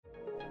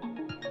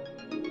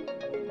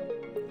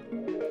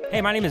Hey,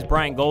 my name is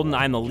Brian Golden.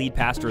 I'm the lead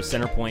pastor of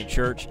Centerpoint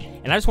Church,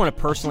 and I just want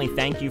to personally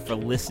thank you for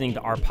listening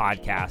to our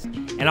podcast.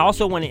 And I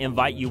also want to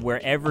invite you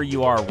wherever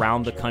you are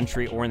around the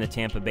country or in the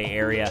Tampa Bay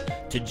area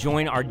to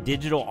join our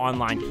digital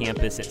online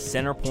campus at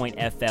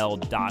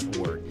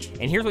centerpointfl.org.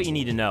 And here's what you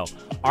need to know.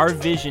 Our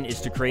vision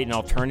is to create an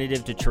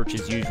alternative to church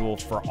as usual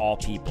for all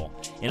people.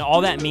 And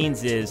all that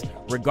means is,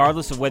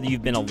 regardless of whether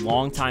you've been a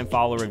longtime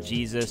follower of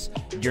Jesus,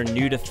 you're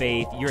new to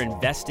faith, you're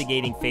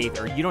investigating faith,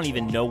 or you don't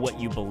even know what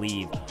you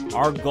believe,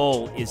 our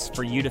goal is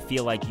for you to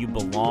feel like you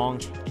belong,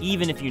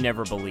 even if you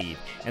never believe.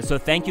 And so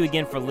thank you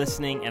again for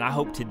listening, and I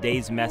hope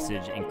today's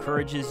message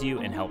encourages you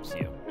and helps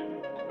you.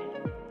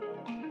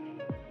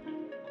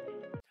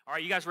 All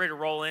right, you guys ready to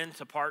roll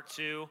into part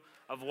 2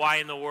 of Why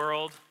in the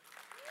World?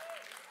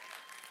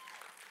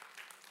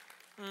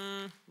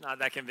 Not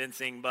that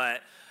convincing,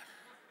 but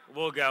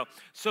we'll go.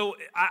 So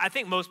I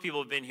think most people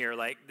have been here.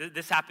 Like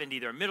this happened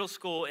either in middle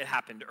school, it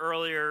happened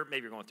earlier,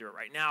 maybe you're going through it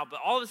right now,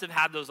 but all of us have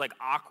had those like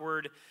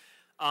awkward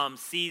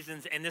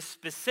seasons, and this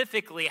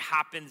specifically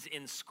happens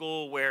in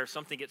school where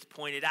something gets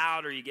pointed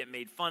out or you get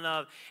made fun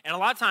of, and a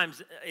lot of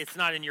times it's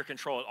not in your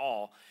control at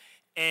all,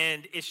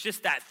 and it's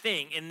just that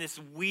thing, and this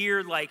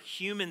weird like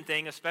human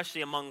thing,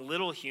 especially among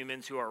little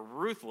humans who are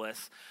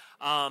ruthless.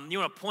 You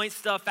want to point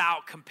stuff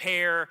out,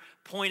 compare,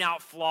 point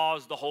out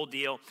flaws, the whole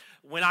deal.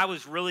 When I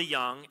was really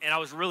young, I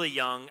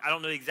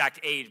don't know the exact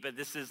age, but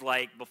this is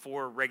like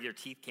before regular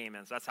teeth came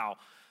in, so that's how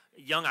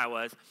young I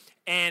was,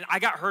 and I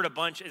got hurt a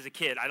bunch as a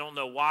kid. I don't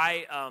know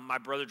why. My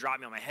brother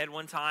dropped me on my head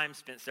one time,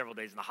 spent several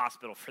days in the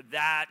hospital for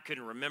that,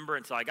 couldn't remember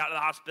until I got to the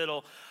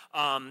hospital,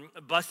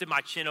 busted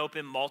my chin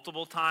open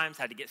multiple times,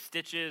 had to get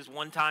stitches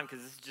one time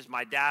because this is just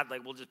my dad,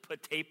 like we'll just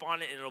put tape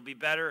on it and it'll be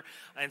better,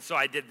 and so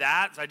I did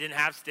that, so I didn't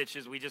have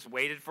stitches, we just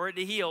waited for it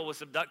to heal with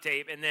some duct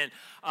tape, and then,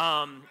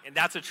 and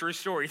that's a true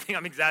story, you think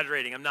I'm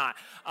exaggerating, I'm not,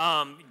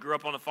 grew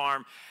up on a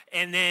farm,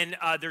 and then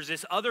there's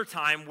this other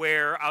time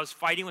where I was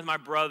fighting with my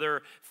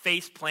brother,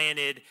 face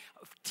planted,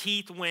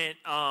 teeth went,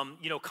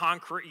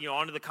 concrete,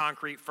 onto the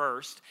concrete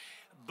first,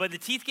 but the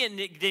teeth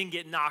didn't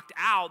get knocked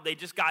out, they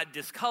just got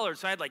discolored,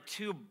 so I had like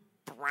 2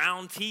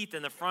 brown teeth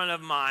in the front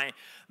of my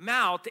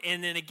mouth,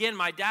 and then again,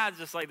 my dad's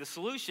just like, the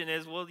solution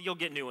is, well, you'll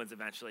get new ones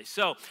eventually,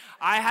 so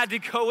I had to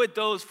go with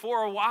those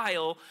for a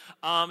while.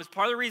 It's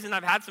part of the reason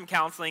I've had some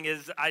counseling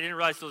is I didn't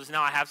realize till just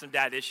now I have some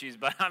dad issues,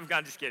 but I'm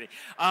just kidding.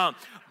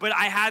 But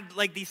I had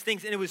like these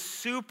things, and I was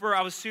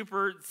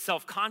super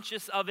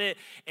self-conscious of it,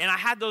 and I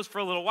had those for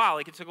a little while.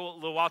 Like it took a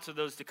little while for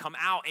those to come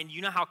out, and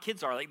you know how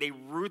kids are, like they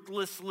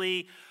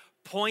ruthlessly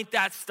point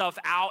that stuff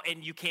out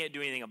and you can't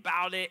do anything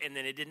about it. And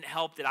then it didn't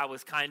help that I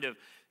was kind of,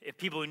 if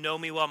people who know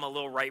me well, I'm a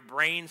little right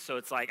brain. So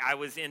it's like I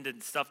was into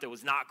stuff that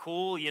was not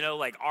cool,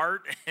 like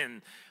art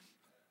and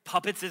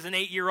puppets as an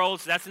 8-year-old.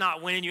 So that's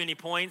not winning you any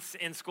points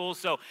in school.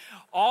 So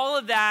all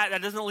of that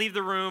doesn't leave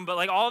the room, but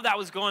like all of that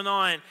was going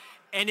on.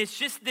 And it's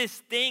just this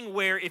thing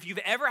where if you've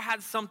ever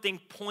had something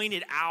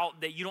pointed out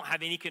that you don't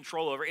have any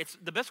control over, it's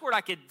the best word I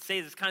could say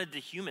is it's kind of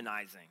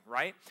dehumanizing,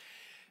 right?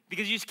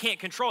 Because you just can't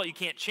control it. You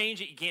can't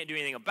change it. You can't do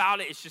anything about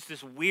it. It's just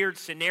this weird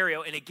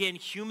scenario. And again,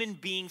 human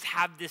beings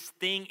have this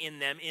thing in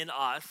them, in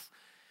us,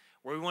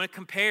 where we want to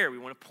compare. We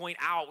want to point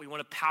out. We want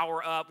to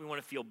power up. We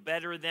want to feel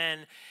better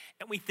than.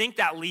 And we think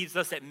that leaves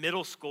us at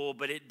middle school,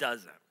 but it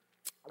doesn't.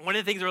 One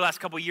of the things over the last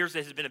couple of years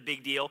that has been a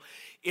big deal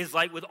is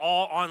like with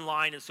all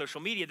online and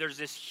social media, there's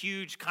this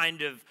huge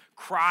kind of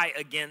cry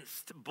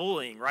against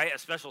bullying, right?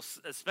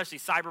 Especially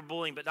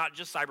cyberbullying, but not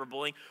just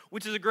cyberbullying,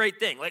 which is a great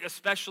thing. Like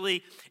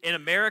especially in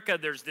America,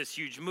 there's this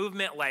huge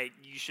movement like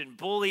you shouldn't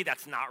bully,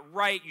 that's not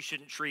right, you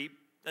shouldn't treat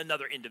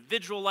another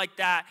individual like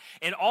that.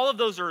 And all of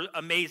those are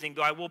amazing,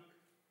 though I will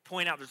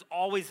point out there's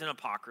always an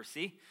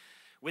hypocrisy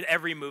with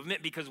every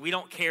movement, because we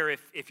don't care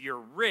if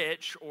you're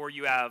rich or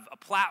you have a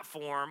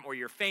platform or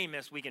you're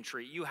famous, we can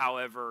treat you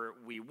however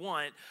we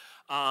want,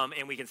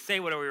 and we can say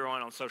whatever we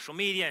want on social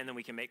media, and then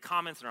we can make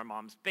comments in our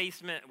mom's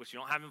basement, which you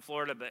don't have in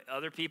Florida, but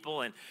other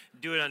people, and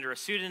do it under a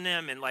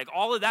pseudonym, and like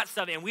all of that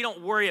stuff, and we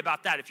don't worry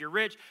about that. If you're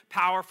rich,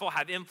 powerful,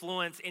 have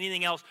influence,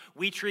 anything else,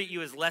 we treat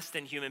you as less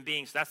than human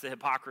beings, so that's the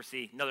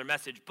hypocrisy, another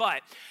message,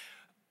 but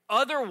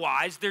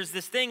otherwise, there's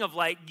this thing of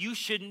like, you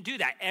shouldn't do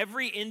that.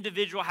 Every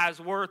individual has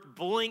worth.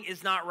 Bullying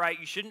is not right.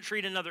 You shouldn't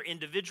treat another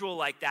individual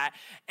like that.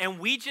 And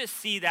we just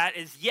see that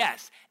as,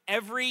 yes,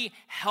 every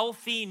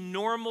healthy,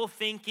 normal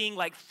thinking,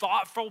 like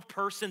thoughtful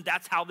person,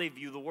 that's how they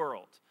view the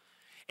world.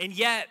 And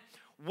yet,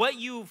 what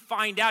you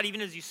find out, even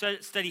as you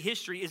study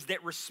history, is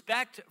that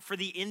respect for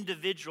the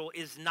individual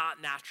is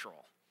not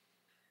natural.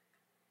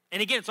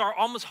 And again, it's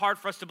almost hard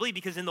for us to believe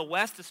because in the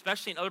West,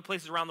 especially in other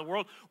places around the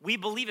world, we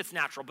believe it's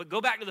natural. But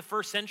go back to the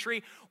first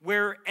century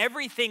where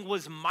everything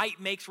was might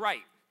makes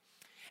right.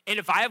 And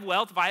if I have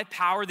wealth, if I have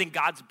power, then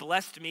God's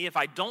blessed me. If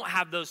I don't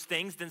have those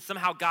things, then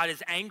somehow God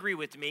is angry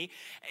with me.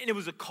 And it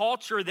was a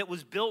culture that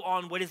was built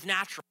on what is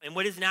natural. And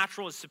what is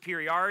natural is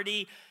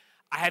superiority.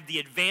 I have the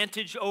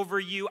advantage over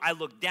you. I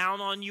look down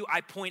on you.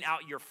 I point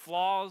out your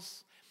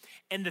flaws.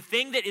 And the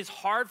thing that is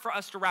hard for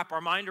us to wrap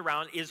our mind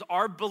around is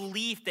our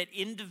belief that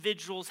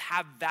individuals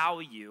have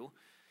value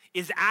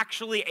is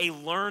actually a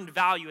learned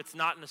value. It's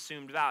not an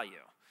assumed value.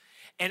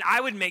 And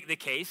I would make the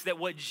case that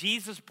what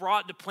Jesus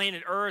brought to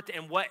planet Earth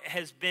and what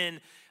has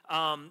been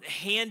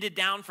handed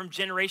down from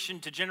generation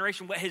to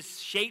generation, what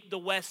has shaped the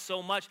West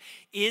so much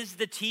is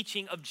the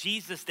teaching of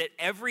Jesus that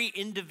every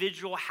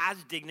individual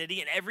has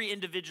dignity and every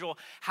individual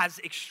has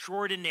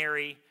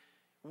extraordinary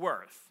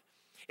worth.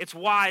 It's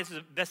why, this is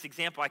the best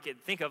example I could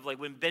think of, like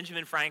when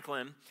Benjamin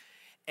Franklin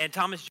and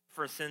Thomas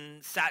Jefferson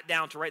sat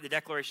down to write the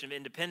Declaration of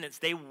Independence,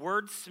 they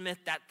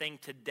wordsmithed that thing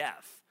to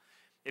death.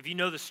 If you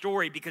know the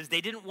story, because they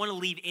didn't want to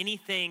leave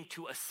anything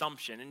to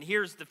assumption. And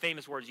here's the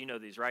famous words, you know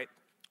these, right?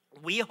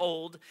 We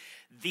hold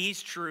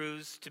these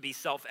truths to be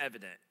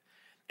self-evident.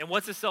 And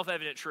what's a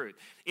self-evident truth?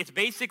 It's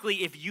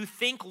basically if you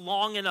think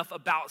long enough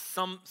about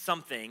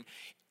something,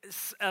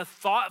 a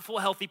thoughtful,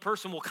 healthy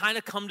person will kind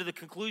of come to the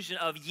conclusion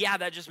of, yeah,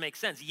 that just makes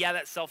sense. Yeah,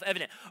 that's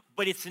self-evident.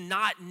 But it's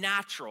not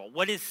natural.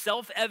 What is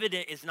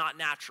self-evident is not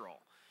natural.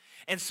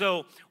 And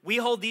so we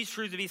hold these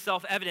truths to be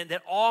self-evident,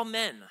 that all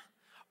men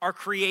are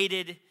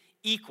created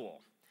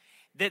equal.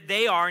 That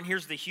they are, and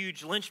here's the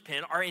huge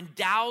linchpin, are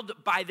endowed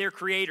by their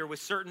creator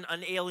with certain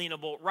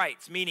unalienable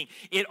rights, meaning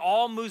it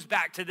all moves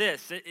back to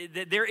this,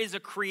 that there is a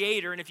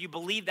creator, and if you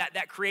believe that,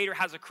 that creator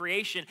has a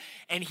creation,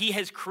 and he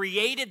has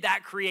created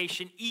that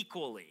creation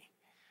equally.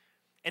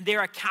 And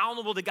they're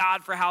accountable to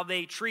God for how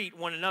they treat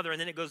one another. And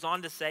then it goes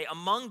on to say,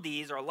 among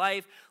these are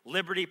life,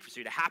 liberty,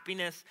 pursuit of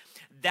happiness,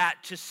 that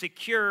to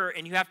secure,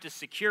 and you have to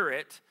secure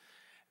it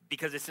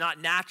because it's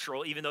not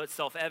natural, even though it's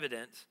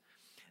self-evident.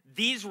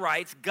 These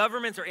rights,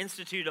 governments are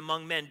instituted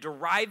among men,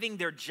 deriving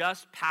their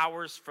just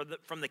powers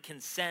from the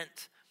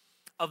consent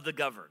of the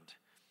governed.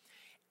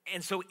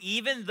 And so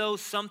even though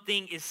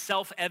something is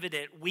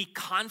self-evident, we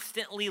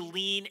constantly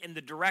lean in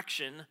the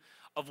direction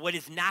of what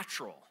is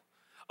natural,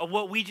 of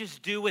what we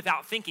just do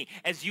without thinking.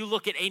 As you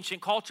look at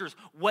ancient cultures,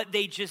 what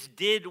they just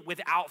did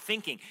without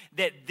thinking,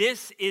 that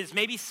this is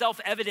maybe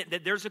self-evident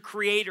that there's a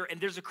creator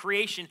and there's a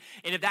creation,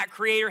 and if that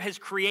creator has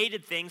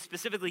created things,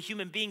 specifically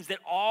human beings, that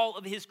all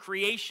of his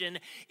creation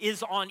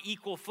is on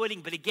equal footing.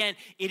 But again,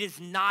 it is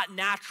not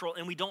natural,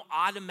 and we don't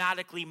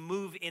automatically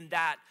move in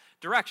that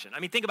direction.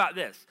 I mean, think about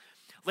this.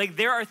 Like,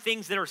 there are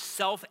things that are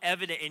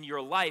self-evident in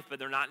your life, but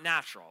they're not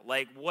natural.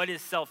 Like, what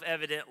is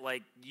self-evident?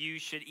 Like, you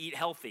should eat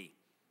healthy.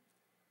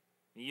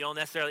 You don't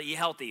necessarily eat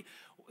healthy.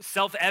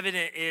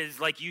 Self-evident is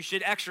like you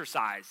should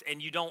exercise,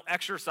 and you don't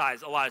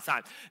exercise a lot of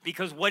times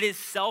because what is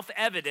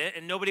self-evident,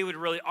 and nobody would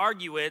really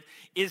argue with,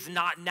 is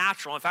not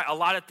natural. In fact, a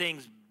lot of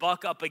things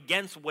buck up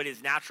against what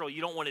is natural.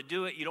 You don't want to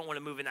do it. You don't want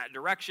to move in that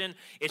direction.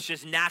 It's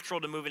just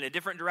natural to move in a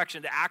different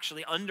direction that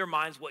actually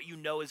undermines what you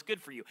know is good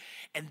for you.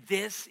 And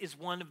this is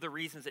one of the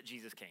reasons that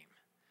Jesus came.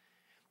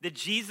 That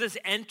Jesus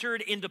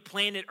entered into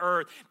planet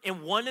Earth,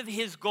 and one of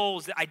his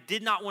goals that I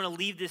did not want to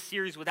leave this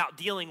series without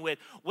dealing with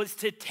was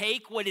to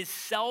take what is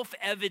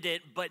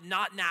self-evident but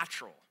not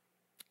natural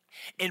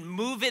and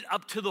move it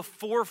up to the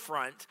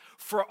forefront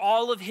for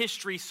all of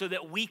history so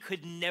that we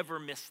could never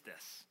miss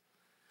this,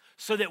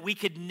 so that we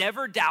could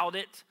never doubt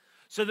it,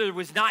 so there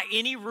was not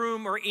any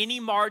room or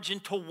any margin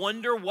to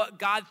wonder what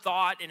God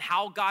thought and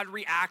how God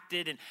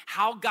reacted and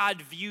how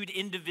God viewed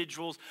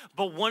individuals.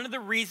 But one of the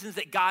reasons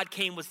that God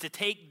came was to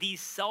take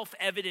these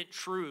self-evident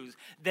truths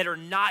that are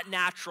not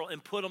natural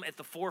and put them at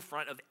the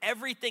forefront of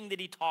everything that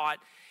he taught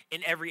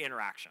in every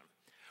interaction,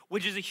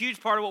 which is a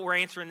huge part of what we're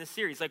answering in this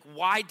series. Like,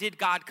 why did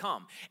God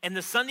come? And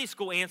the Sunday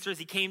school answer is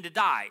he came to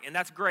die, and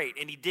that's great,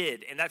 and he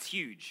did, and that's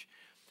huge.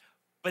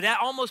 But that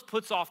almost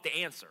puts off the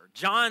answer.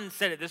 John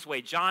said it this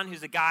way. John,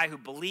 who's a guy who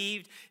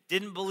believed,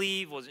 didn't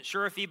believe, wasn't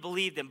sure if he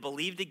believed, and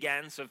believed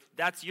again. So if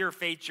that's your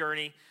faith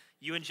journey,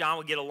 you and John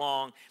will get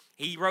along.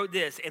 He wrote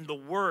this, and the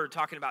Word,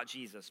 talking about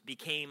Jesus,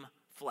 became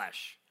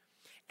flesh.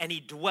 And he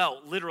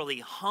dwelt, literally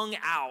hung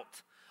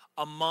out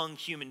among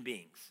human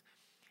beings.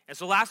 And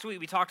so last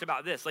week we talked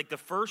about this. Like, the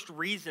first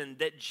reason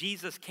that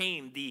Jesus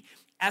came, the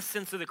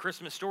essence of the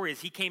Christmas story, is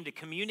he came to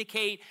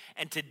communicate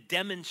and to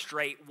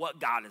demonstrate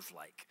what God is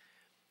like.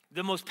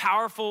 The most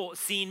powerful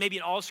scene, maybe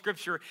in all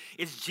Scripture,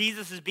 is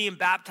Jesus is being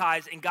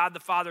baptized, and God the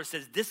Father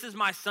says, "This is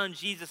my Son,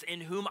 Jesus, in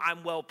whom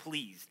I'm well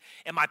pleased."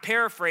 And my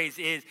paraphrase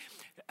is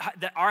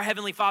that our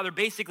Heavenly Father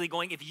basically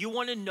going, if you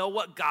want to know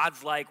what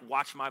God's like,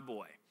 watch my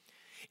boy.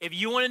 If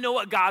you want to know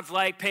what God's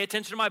like, pay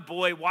attention to my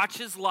boy, watch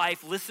his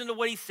life, listen to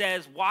what he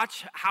says,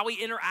 watch how he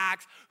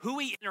interacts, who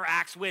he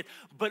interacts with.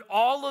 But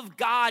all of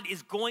God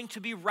is going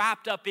to be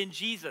wrapped up in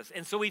Jesus.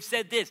 And so we've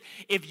said this,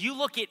 if you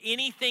look at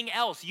anything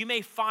else, you may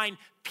find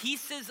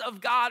pieces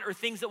of God or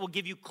things that will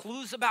give you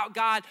clues about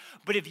God.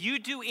 But if you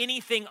do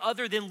anything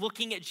other than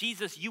looking at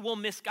Jesus, you will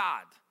miss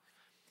God.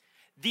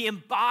 The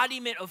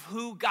embodiment of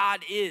who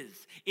God is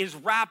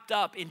wrapped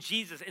up in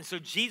Jesus. And so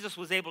Jesus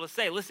was able to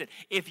say, listen,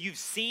 if you've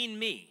seen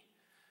me,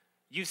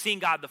 you've seen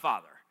God the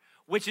Father,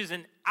 which is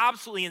an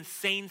absolutely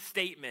insane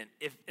statement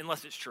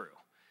unless it's true.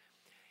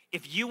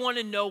 If you want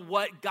to know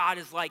what God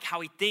is like,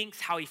 how he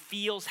thinks, how he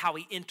feels, how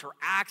he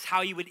interacts,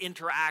 how he would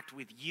interact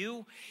with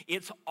you,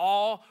 it's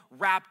all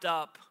wrapped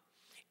up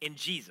in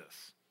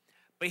Jesus.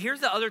 But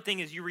here's the other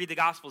thing as you read the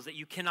Gospels that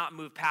you cannot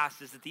move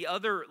past, is that the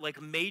other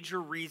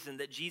major reason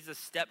that Jesus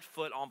stepped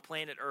foot on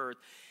planet Earth,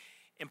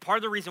 and part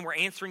of the reason we're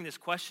answering this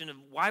question of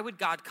why would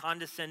God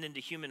condescend into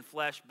human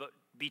flesh but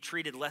be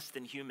treated less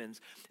than humans,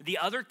 the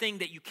other thing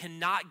that you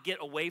cannot get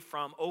away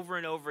from over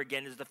and over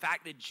again is the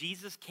fact that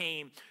Jesus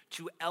came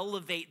to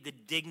elevate the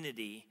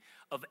dignity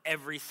of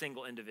every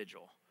single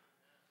individual.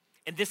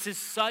 And this is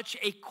such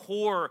a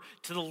core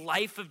to the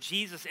life of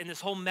Jesus and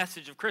this whole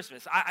message of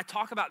Christmas. I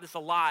talk about this a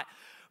lot,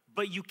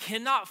 but you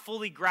cannot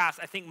fully grasp,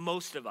 I think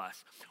most of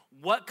us,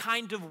 what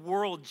kind of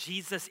world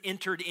Jesus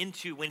entered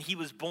into when he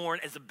was born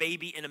as a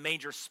baby in a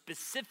manger,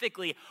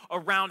 specifically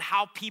around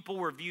how people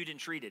were viewed and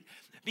treated.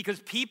 Because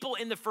people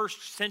in the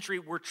first century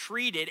were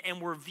treated and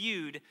were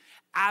viewed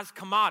as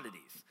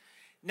commodities.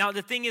 Now,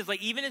 the thing is,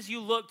 even as you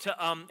look to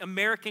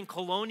American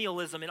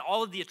colonialism and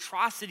all of the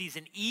atrocities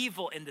and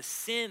evil and the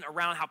sin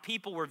around how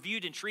people were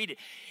viewed and treated,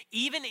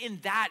 even in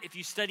that, if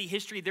you study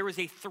history, there was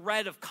a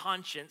thread of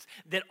conscience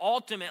that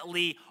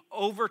ultimately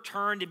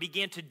overturned and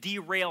began to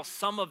derail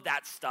some of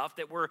that stuff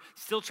that we're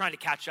still trying to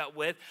catch up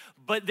with.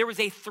 But there was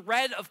a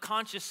thread of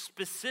conscience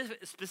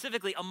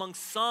specifically among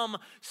some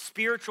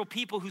spiritual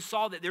people who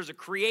saw that there's a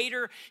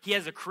creator, he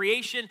has a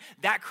creation,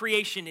 that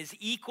creation is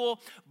equal.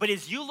 But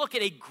as you look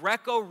at a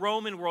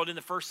Greco-Roman world in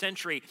the first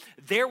century,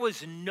 there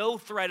was no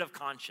thread of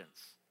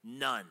conscience,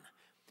 none.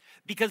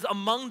 Because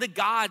among the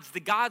gods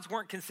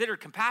weren't considered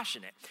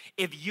compassionate.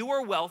 If you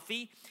were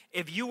wealthy,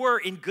 if you were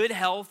in good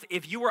health,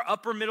 if you were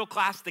upper middle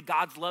class, the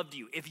gods loved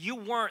you. If you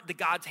weren't, the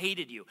gods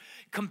hated you.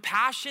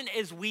 Compassion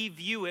as we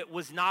view it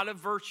was not a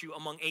virtue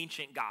among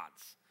ancient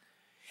gods.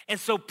 And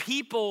so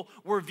people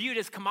were viewed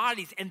as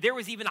commodities, and there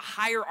was even a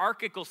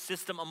hierarchical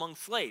system among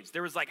slaves.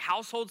 There was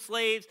household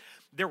slaves,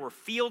 there were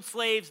field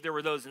slaves, there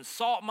were those in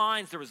salt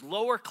mines, there was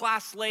lower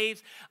class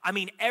slaves. I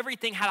mean,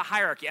 everything had a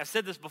hierarchy. I've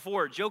said this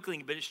before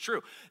jokingly, but it's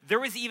true.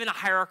 There was even a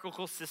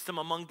hierarchical system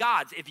among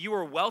gods. If you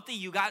were wealthy,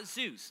 you got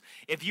Zeus.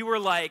 If you were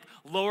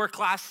lower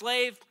class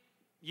slave,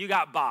 you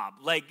got Bob.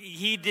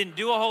 He didn't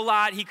do a whole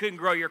lot. He couldn't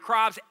grow your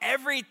crops.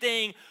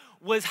 Everything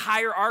was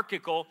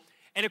hierarchical.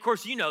 And of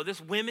course, you know this,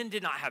 women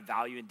did not have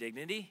value and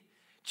dignity.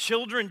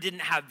 Children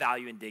didn't have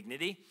value and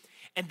dignity.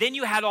 And then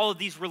you had all of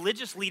these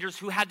religious leaders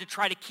who had to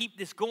try to keep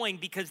this going,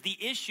 because the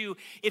issue,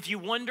 if you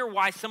wonder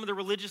why some of the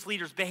religious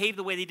leaders behaved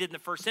the way they did in the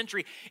first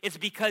century, it's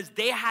because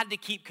they had to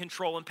keep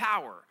control and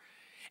power.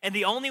 And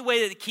the only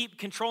way to keep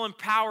control and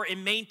power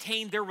and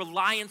maintain their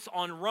reliance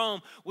on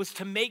Rome was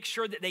to make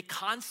sure that they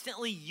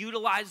constantly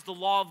utilized the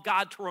law of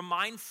God to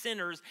remind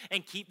sinners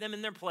and keep them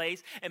in their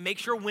place, and make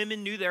sure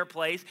women knew their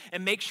place,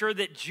 and make sure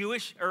that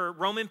Jewish or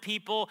Roman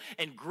people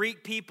and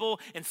Greek people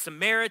and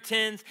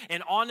Samaritans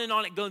and on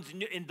it goes,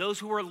 and those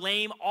who were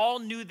lame all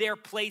knew their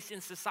place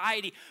in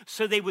society.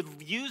 So they would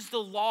use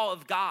the law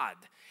of God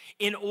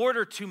in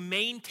order to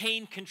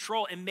maintain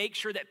control and make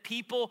sure that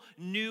people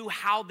knew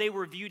how they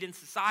were viewed in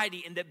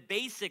society, and that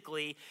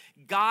basically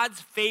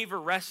God's favor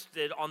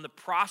rested on the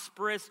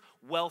prosperous,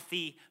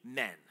 wealthy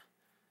men.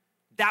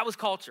 That was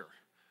culture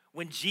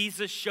when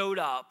Jesus showed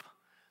up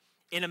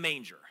in a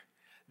manger.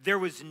 There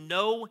was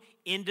no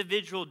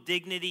individual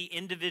dignity,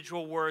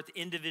 individual worth,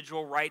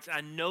 individual rights.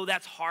 I know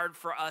that's hard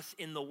for us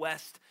in the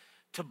West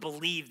to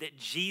believe that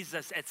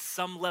Jesus at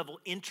some level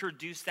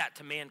introduced that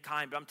to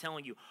mankind, but I'm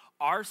telling you,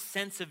 our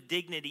sense of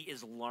dignity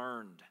is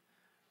learned.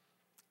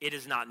 It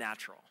is not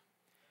natural.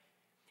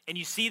 And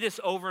you see this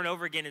over and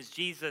over again as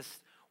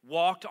Jesus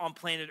walked on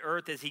planet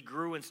Earth, as he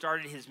grew and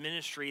started his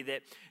ministry,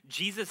 that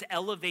Jesus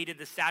elevated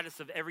the status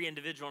of every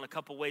individual in a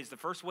couple ways. The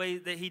first way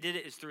that he did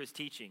it is through his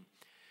teaching.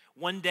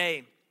 One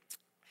day,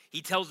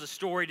 he tells a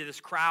story to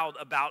this crowd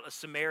about a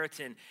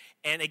Samaritan.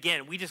 And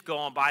again, we just go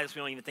on by this,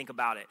 we don't even think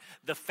about it.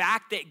 The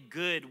fact that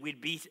good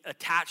would be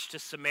attached to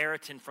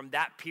Samaritan from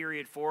that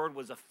period forward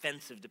was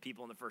offensive to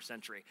people in the first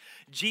century.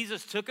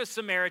 Jesus took a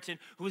Samaritan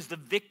who was the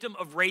victim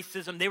of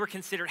racism. They were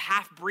considered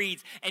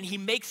half-breeds, and he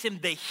makes him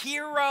the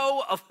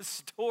hero of the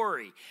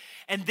story.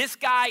 And this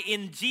guy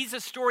in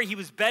Jesus' story, he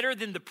was better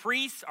than the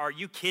priests. Are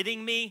you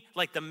kidding me?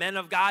 Like the men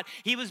of God.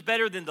 He was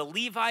better than the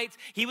Levites.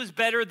 He was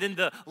better than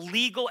the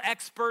legal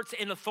experts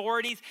and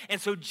authorities.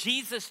 And so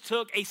Jesus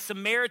took a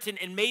Samaritan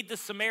and made the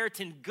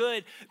Samaritan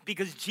good,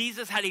 because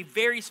Jesus had a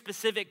very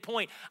specific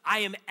point. I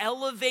am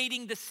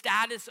elevating the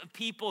status of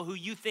people who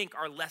you think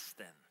are less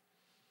than.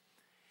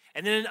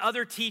 And then in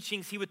other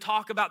teachings, he would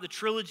talk about the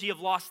trilogy of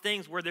lost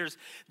things, where there's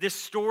this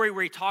story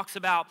where he talks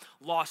about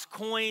lost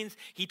coins.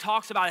 He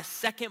talks about a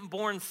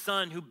second-born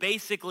son who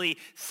basically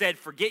said,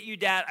 forget you,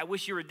 Dad. I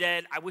wish you were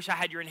dead. I wish I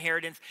had your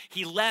inheritance.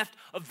 He left,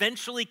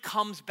 eventually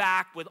comes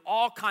back with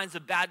all kinds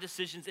of bad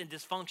decisions and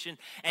dysfunction,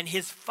 and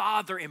his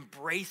father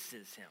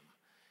embraces him.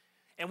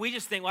 And we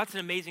just think, well, that's an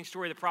amazing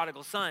story of the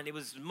prodigal son. It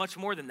was much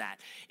more than that.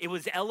 It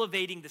was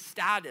elevating the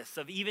status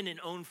of, even in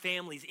own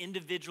families,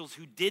 individuals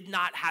who did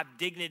not have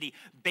dignity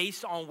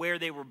based on where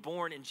they were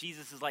born. And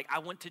Jesus is like, I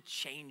want to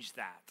change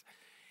that.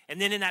 And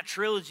then in that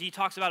trilogy, he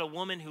talks about a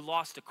woman who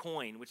lost a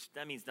coin, which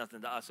that means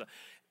nothing to us. So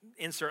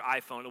insert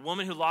iPhone, a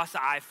woman who lost the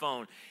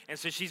iPhone. And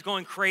so she's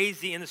going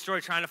crazy in the story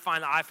trying to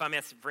find the iPhone. I mean,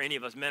 that's for any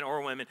of us, men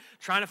or women,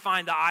 trying to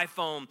find the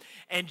iPhone.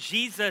 And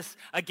Jesus,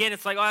 again,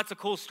 it's like, oh, that's a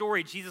cool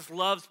story. Jesus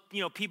loves,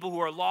 people who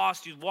are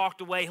lost, who's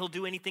walked away. He'll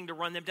do anything to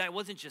run them down. It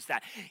wasn't just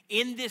that.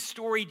 In this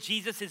story,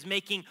 Jesus is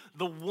making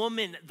the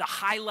woman the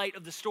highlight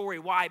of the story.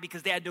 Why?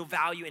 Because they had no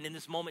value. And in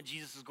this moment,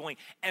 Jesus is going,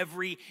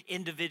 every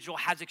individual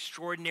has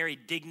extraordinary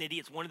dignity.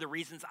 It's one of the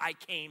reasons I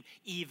came,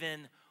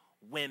 even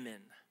women.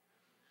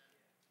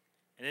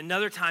 And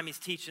another time he's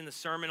teaching the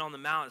Sermon on the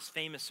Mount, his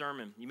famous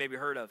sermon you maybe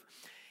heard of.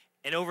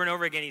 And over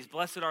again, he's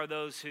blessed are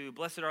those who,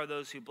 blessed are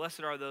those who,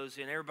 blessed are those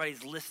who, and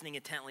everybody's listening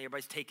intently,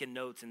 everybody's taking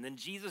notes. And then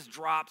Jesus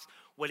drops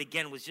what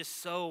again was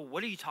just so,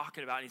 what are you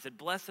talking about? And he said,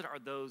 blessed are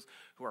those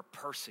who are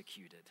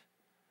persecuted.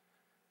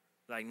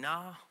 Like,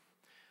 no,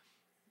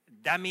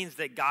 that means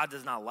that God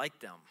does not like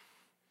them.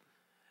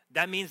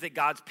 That means that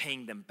God's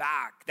paying them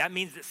back. That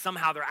means that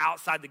somehow they're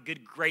outside the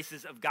good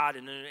graces of God.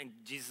 And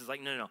Jesus is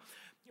like, no.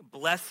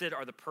 Blessed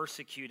are the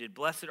persecuted.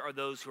 Blessed are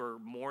those who are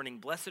mourning.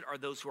 Blessed are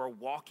those who are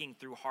walking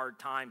through hard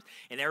times.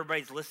 And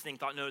everybody's listening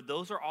thought, no,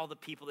 those are all the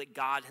people that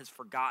God has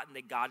forgotten,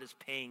 that God is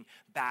paying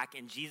back.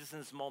 And Jesus in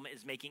this moment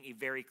is making a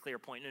very clear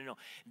point. No.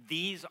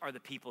 These are the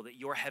people that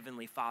your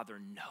heavenly Father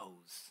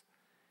knows.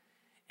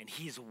 And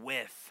he's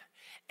with.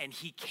 And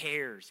he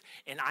cares.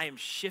 And I am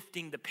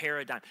shifting the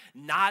paradigm.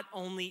 Not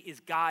only is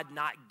God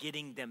not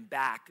getting them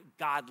back,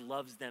 God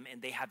loves them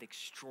and they have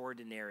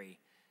extraordinary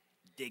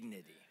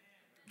dignity.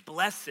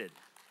 Blessed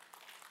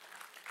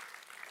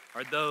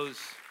are those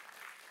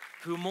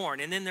who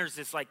mourn. And then there's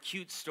this like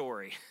cute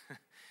story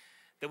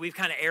that we've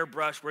kind of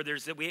airbrushed where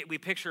we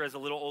picture her as a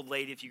little old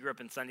lady. If you grew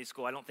up in Sunday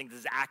school, I don't think this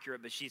is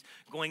accurate, but she's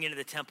going into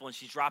the temple and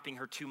she's dropping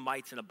her 2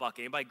 mites in a bucket.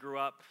 Anybody grew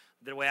up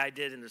the way I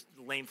did in this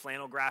lame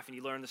flannel graph and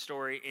you learn the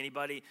story?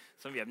 Anybody?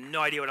 Some of you have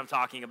no idea what I'm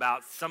talking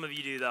about. Some of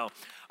you do though.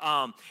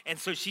 And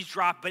so she's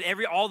dropped, but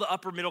all the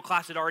upper middle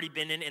class had already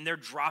been in and they're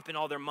dropping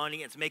all their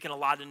money. It's making a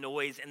lot of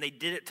noise and they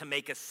did it to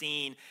make a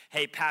scene.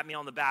 Hey, pat me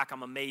on the back.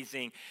 I'm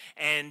amazing.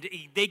 And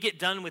they get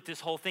done with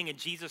this whole thing and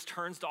Jesus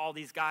turns to all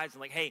these guys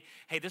and like, hey,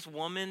 this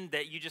woman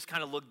that you just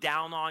kind of look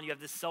down on, you have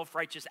this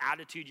self-righteous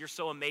attitude. You're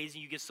so amazing.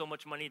 You give so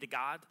much money to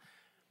God.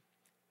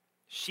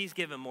 She's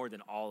given more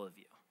than all of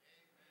you.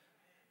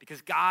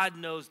 Because God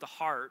knows the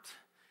heart,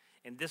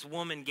 and this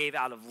woman gave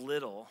out of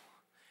little,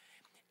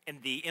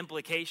 and the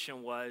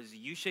implication was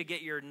you should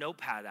get your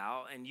notepad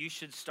out and you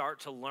should start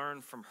to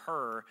learn from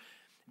her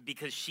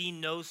because she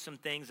knows some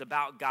things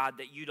about God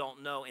that you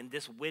don't know, and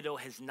this widow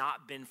has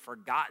not been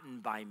forgotten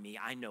by me.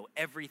 I know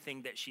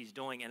everything that she's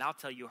doing, and I'll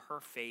tell you her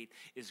faith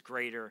is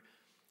greater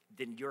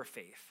than your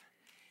faith.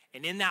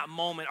 And in that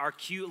moment, our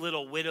cute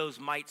little widow's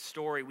mite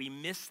story, we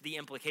missed the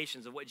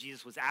implications of what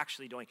Jesus was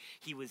actually doing.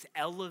 He was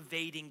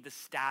elevating the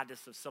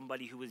status of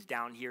somebody who was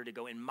down here to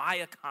go, in my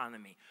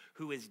economy,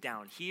 who is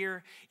down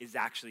here is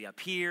actually up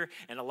here,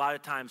 and a lot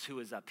of times who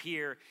is up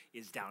here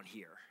is down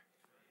here.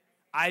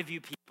 I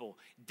view people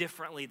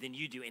differently than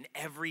you do, and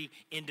every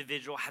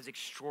individual has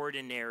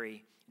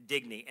extraordinary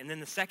dignity. And then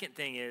the second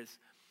thing is,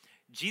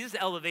 Jesus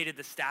elevated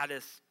the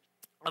status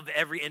of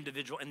every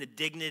individual and the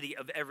dignity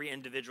of every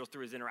individual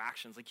through his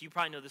interactions. Like you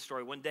probably know this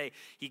story. One day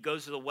he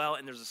goes to the well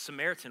and there's a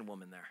Samaritan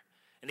woman there.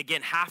 And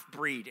again,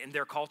 half-breed in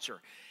their culture.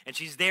 And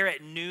she's there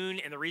at noon,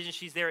 and the reason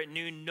she's there at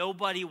noon,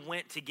 nobody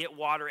went to get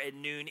water at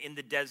noon in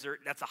the desert.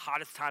 That's the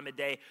hottest time of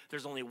day.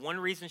 There's only one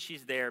reason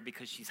she's there,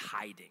 because she's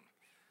hiding.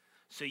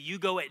 So you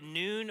go at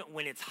noon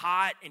when it's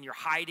hot and you're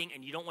hiding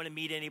and you don't want to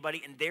meet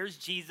anybody, and there's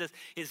Jesus.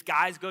 His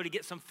guys go to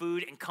get some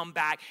food and come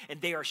back, and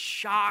they are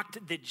shocked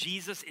that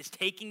Jesus is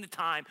taking the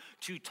time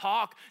to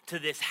talk to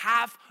this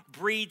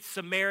half-breed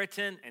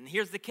Samaritan. And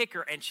here's the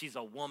kicker, and she's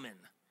a woman.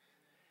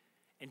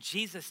 And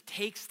Jesus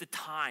takes the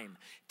time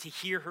to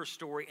hear her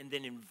story and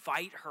then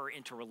invite her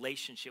into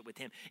relationship with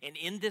him. And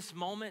in this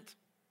moment,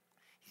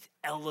 he's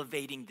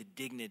elevating the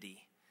dignity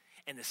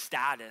and the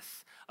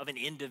status of an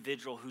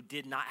individual who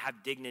did not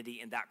have dignity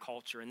in that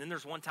culture. And then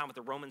there's one time with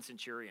a Roman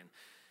centurion.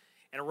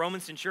 And a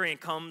Roman centurion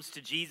comes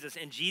to Jesus,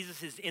 and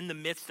Jesus is in the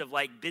midst of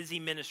like busy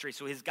ministry.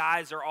 So his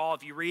guys are all,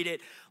 if you read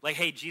it, like,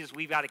 hey, Jesus,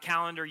 we've got a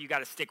calendar. You got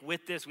to stick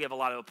with this. We have a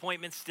lot of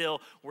appointments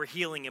still. We're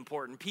healing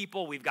important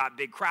people. We've got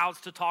big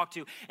crowds to talk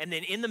to. And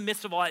then in the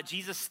midst of all that,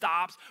 Jesus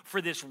stops for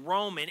this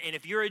Roman. And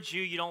if you're a Jew,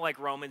 you don't like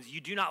Romans.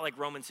 You do not like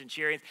Roman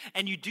centurions.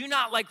 And you do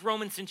not like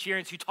Roman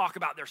centurions who talk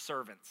about their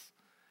servants.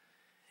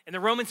 And the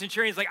Roman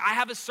centurion is like, I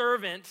have a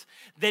servant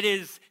that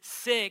is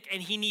sick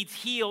and he needs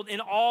healed.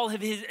 And all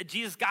of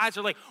Jesus' guys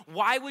are like,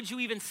 why would you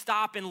even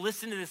stop and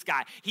listen to this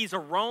guy? He's a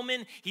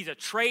Roman, he's a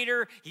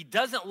traitor, he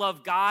doesn't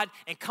love God.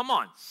 And come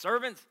on,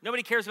 servants,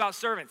 nobody cares about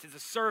servants. It's a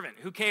servant,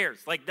 who cares?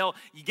 Like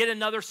you get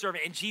another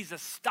servant. And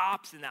Jesus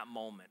stops in that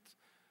moment.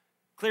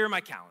 Clear my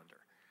calendar.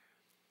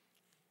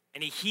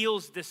 And he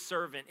heals this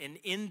servant. And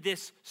in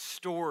this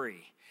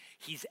story,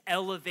 he's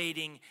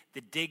elevating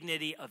the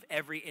dignity of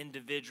every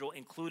individual,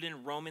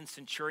 including Roman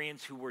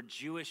centurions who were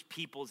Jewish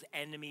people's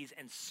enemies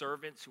and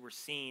servants who were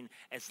seen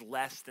as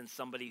less than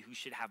somebody who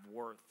should have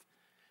worth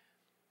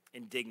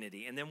and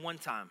dignity. And then one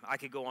time, I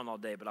could go on all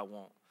day, but I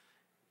won't.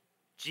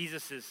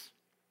 Jesus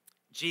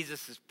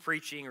is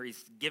preaching, or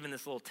he's giving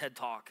this little TED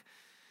talk.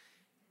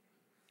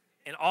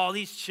 And all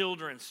these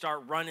children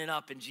start running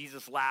up in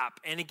Jesus' lap.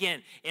 And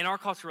again, in our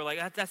culture, we're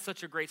like, that's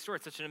such a great story.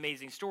 It's such an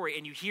amazing story.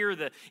 And you hear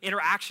the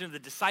interaction of the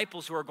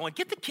disciples who are going,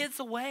 get the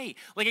kids away.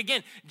 Like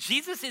again,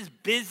 Jesus is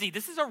busy.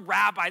 This is a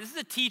rabbi. This is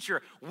a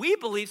teacher. We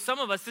believe, some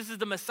of us, this is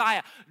the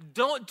Messiah.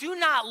 Do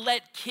not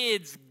let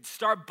kids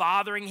start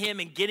bothering him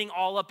and getting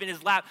all up in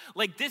his lap.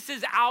 Like this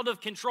is out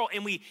of control.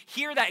 And we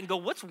hear that and go,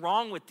 what's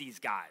wrong with these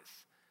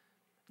guys?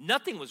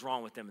 Nothing was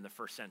wrong with them in the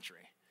first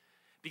century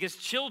because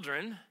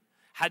children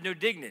had no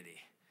dignity.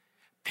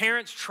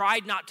 Parents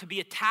tried not to be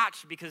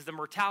attached because the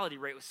mortality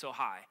rate was so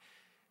high.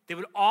 They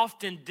would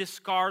often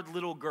discard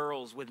little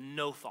girls with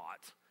no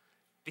thought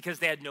because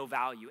they had no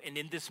value. And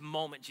in this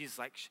moment, Jesus is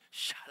like,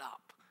 shut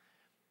up.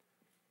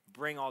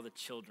 Bring all the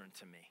children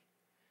to me.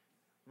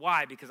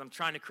 Why? Because I'm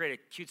trying to create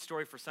a cute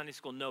story for Sunday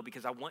school? No,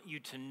 because I want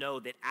you to know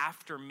that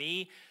after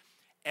me,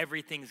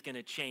 everything's going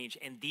to change.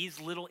 And these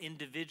little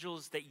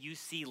individuals that you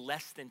see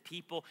less than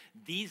people,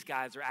 these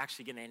guys are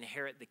actually going to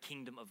inherit the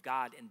kingdom of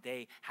God, and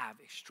they have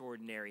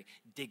extraordinary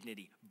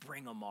dignity.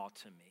 Bring them all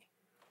to me.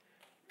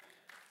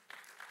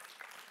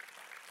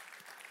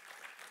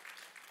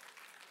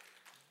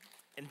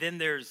 And then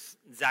there's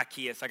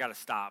Zacchaeus. I got to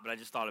stop, but I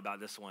just thought about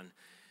this one.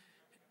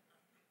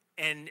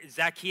 And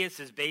Zacchaeus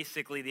is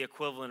basically the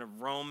equivalent of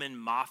Roman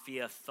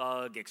mafia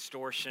thug,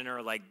 extortioner.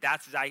 Like,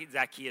 that's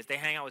Zacchaeus. They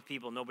hang out with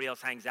people nobody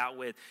else hangs out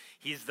with.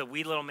 He's the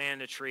wee little man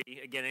in a tree.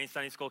 Again, any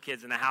Sunday school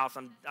kids in the house,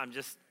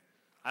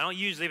 I don't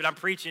usually, but I'm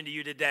preaching to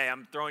you today.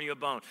 I'm throwing you a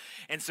bone.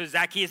 And so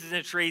Zacchaeus is in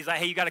a tree. He's like,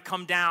 hey, you got to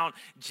come down.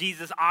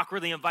 Jesus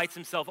awkwardly invites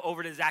himself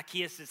over to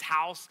Zacchaeus'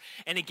 house.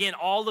 And again,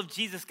 all of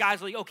Jesus'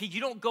 guys are like, okay,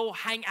 you don't go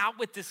hang out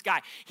with this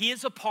guy. He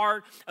is a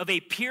part of a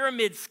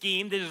pyramid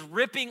scheme that is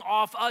ripping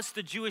off us,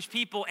 the Jewish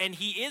people. And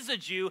he is a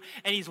Jew,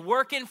 and he's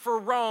working for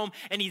Rome,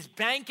 and he's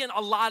banking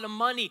a lot of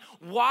money.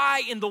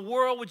 Why in the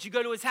world would you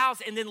go to his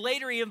house? And then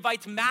later he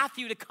invites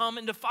Matthew to come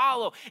and to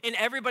follow. And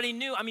everybody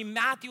knew,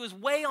 Matthew is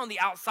way on the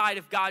outside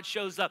if God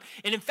shows up.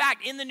 And in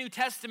fact, in the New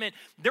Testament,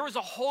 there was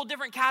a whole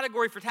different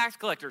category for tax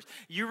collectors.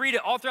 You read it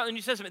all throughout the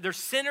New Testament. There's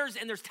sinners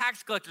and there's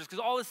tax collectors, because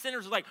all the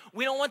sinners are like,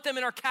 we don't want them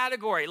in our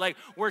category. Like,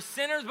 we're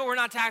sinners, but we're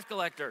not tax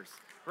collectors,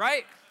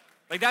 right?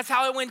 Like, that's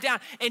how it went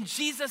down. And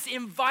Jesus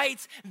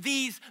invites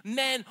these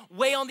men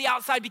way on the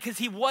outside because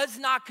he was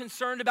not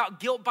concerned about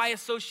guilt by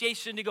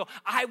association to go,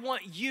 I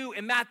want you,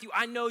 and Matthew,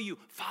 I know you,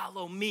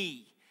 follow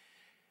me.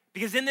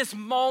 Because in this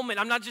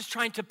moment, I'm not just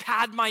trying to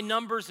pad my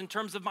numbers in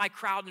terms of my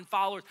crowd and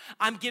followers.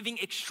 I'm giving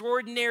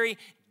extraordinary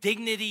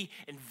dignity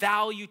and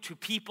value to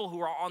people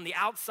who are on the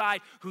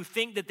outside, who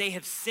think that they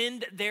have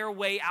sinned their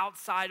way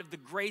outside of the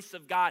grace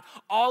of God.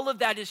 All of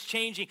that is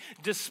changing.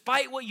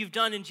 Despite what you've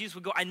done, and Jesus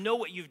would go, I know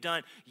what you've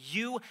done.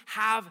 You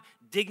have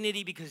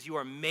dignity because you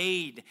are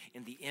made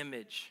in the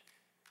image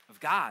of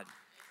God.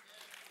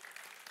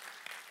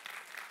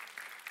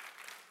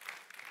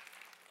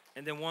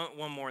 And then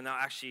one more, now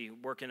actually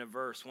work in a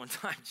verse. One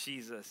time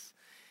Jesus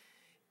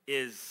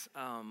is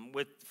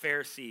with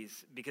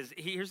Pharisees, because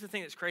here's the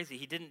thing that's crazy.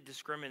 He didn't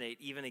discriminate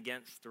even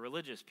against the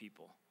religious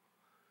people,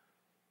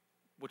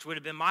 which would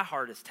have been my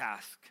hardest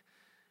task.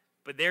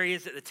 But there he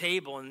is at the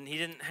table, and he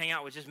didn't hang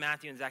out with just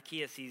Matthew and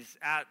Zacchaeus. He's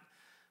at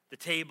the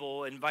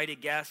table, invited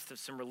guest of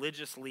some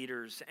religious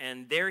leaders,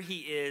 and there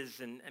he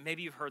is, and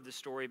maybe you've heard the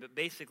story, but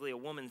basically a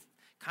woman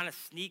kind of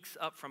sneaks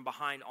up from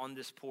behind on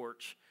this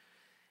porch.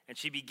 And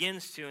she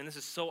begins to, and this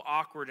is so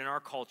awkward in our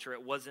culture,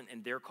 it wasn't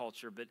in their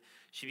culture, but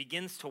she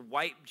begins to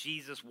wash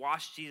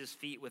Jesus'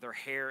 feet with her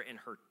hair and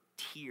her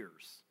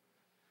tears.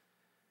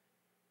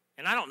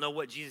 And I don't know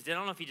what Jesus did. I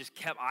don't know if he just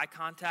kept eye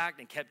contact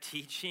and kept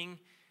teaching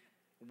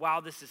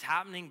while this is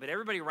happening, but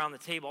everybody around the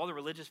table, all the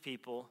religious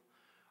people,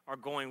 are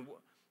going,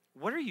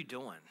 what are you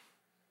doing?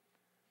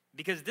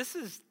 Because this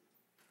is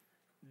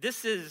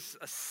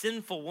a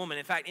sinful woman.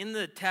 In fact, in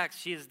the text,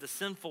 she is the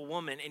sinful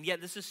woman, and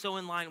yet this is so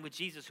in line with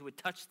Jesus, who would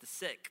touch the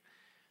sick.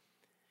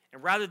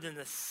 And rather than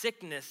the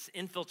sickness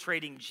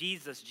infiltrating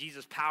Jesus'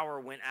 power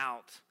went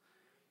out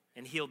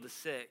and healed the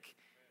sick.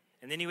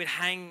 And then he would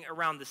hang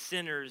around the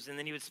sinners, and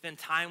then he would spend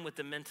time with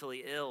the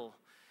mentally ill.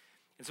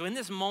 And so in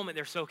this moment,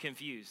 they're so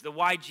confused. The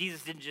why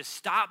Jesus didn't just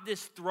stop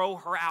this, throw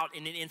her out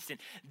in an instant.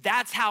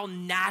 That's how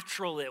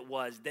natural it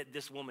was that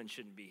this woman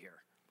shouldn't be here.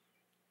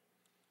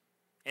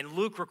 And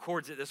Luke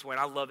records it this way, and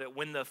I love it.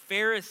 When the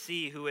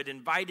Pharisee who had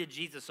invited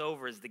Jesus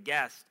over as the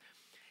guest,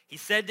 he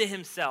said to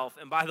himself,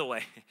 and by the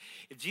way,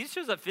 if Jesus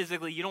shows up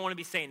physically, you don't want to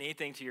be saying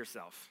anything to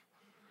yourself.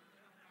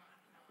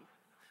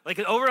 Like,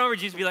 over and over,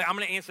 Jesus would be like, I'm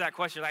going to answer that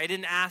question. Like, I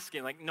didn't ask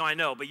it. Like, no, I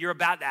know, but you're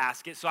about to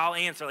ask it, so I'll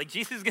answer. Like,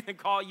 Jesus is going to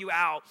call you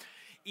out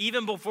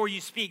even before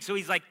you speak. So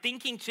he's like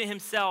thinking to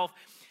himself,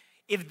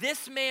 if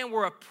this man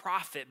were a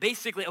prophet,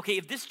 basically, okay,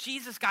 if this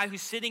Jesus guy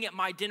who's sitting at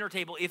my dinner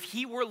table, if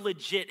he were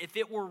legit, if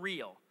it were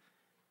real,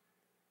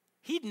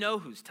 he'd know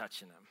who's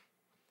touching him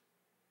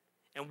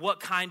and what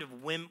kind of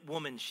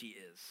woman she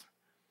is.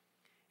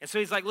 And so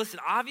he's like, listen,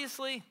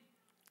 obviously,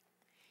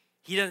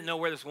 he doesn't know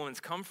where this woman's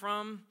come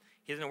from.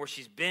 He doesn't know where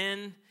she's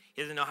been.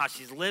 He doesn't know how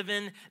she's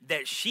living,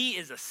 that she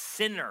is a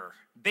sinner.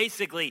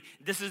 Basically,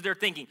 this is their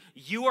thinking.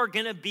 You are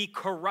going to be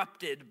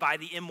corrupted by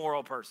the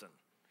immoral person.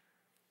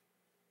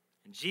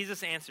 And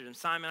Jesus answered him,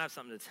 Simon, I have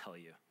something to tell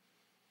you.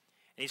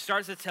 And he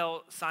starts to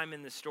tell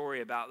Simon this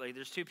story about, like,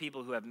 there's two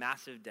people who have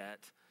massive debt.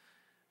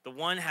 The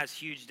one has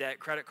huge debt,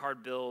 credit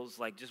card bills,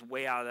 like just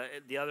way out of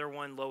it. The other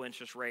one, low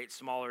interest rate,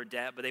 smaller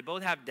debt, but they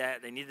both have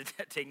debt. They need the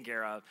debt taken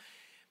care of.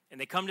 And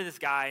they come to this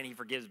guy and he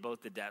forgives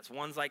both the debts.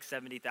 One's like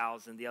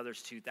 $70,000, the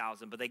other's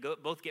 $2,000, but they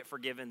both get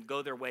forgiven,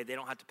 go their way. They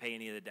don't have to pay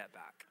any of the debt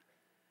back.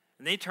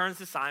 And then he turns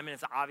to Simon.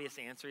 It's an obvious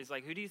answer. He's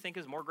like, who do you think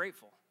is more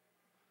grateful?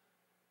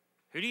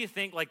 Who do you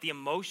think, like, the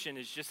emotion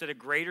is just at a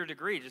greater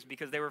degree just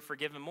because they were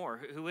forgiven more?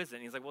 Who is it?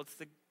 And he's like, well,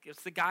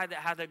 it's the guy that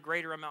had a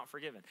greater amount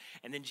forgiven.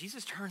 And then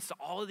Jesus turns to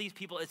all of these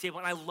people at the table,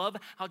 and I love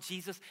how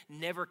Jesus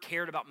never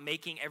cared about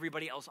making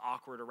everybody else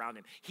awkward around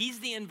him.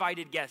 He's the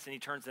invited guest, and he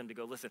turns to them to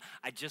go, listen,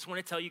 I just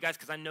want to tell you guys,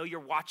 because I know you're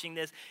watching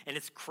this, and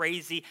it's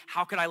crazy.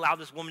 How could I allow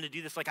this woman to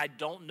do this? Like, I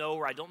don't know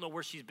her, I don't know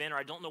where she's been, or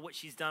I don't know what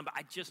she's done, but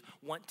I just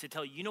want to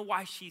tell you, you know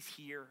why she's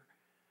here?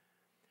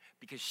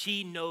 Because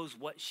she knows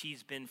what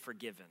she's been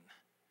forgiven.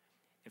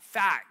 In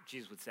fact,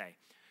 Jesus would say,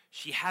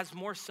 she has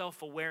more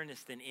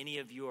self-awareness than any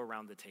of you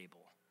around the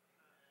table.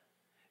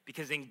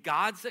 Because in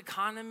God's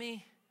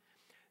economy,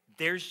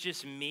 there's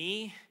just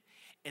me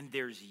and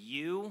there's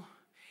you.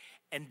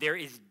 And there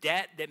is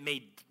debt that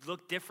may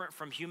look different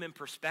from human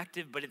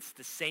perspective, but it's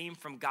the same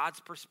from God's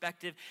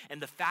perspective.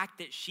 And the fact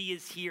that she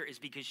is here is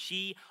because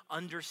she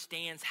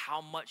understands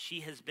how much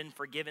she has been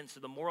forgiven. So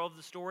the moral of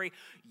the story,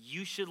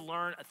 you should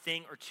learn a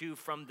thing or two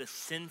from the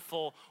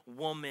sinful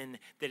woman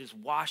that is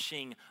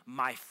washing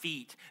my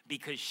feet,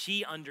 because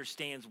she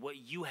understands what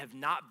you have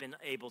not been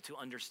able to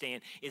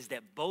understand, is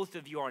that both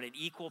of you are on an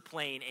equal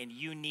plane and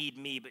you need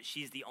me, but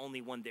she's the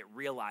only one that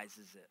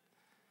realizes it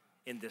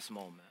in this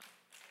moment.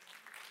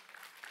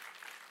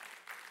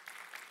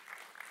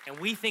 And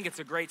we think it's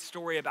a great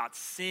story about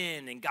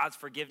sin and God's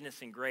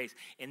forgiveness and grace.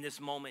 In this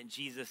moment,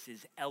 Jesus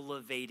is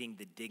elevating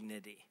the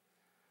dignity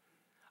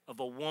of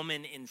a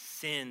woman in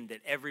sin that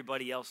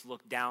everybody else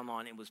looked down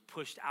on and was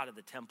pushed out of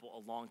the temple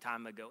a long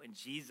time ago. And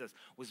Jesus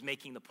was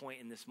making the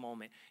point in this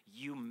moment,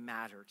 you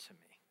matter to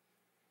me.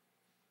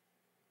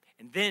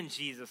 And then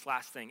Jesus,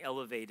 last thing,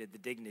 elevated the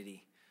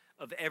dignity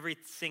of every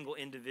single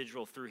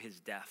individual through his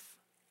death.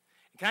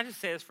 Can I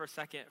just say this for a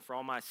second for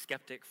all my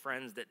skeptic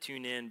friends that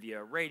tune in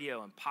via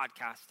radio and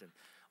podcast and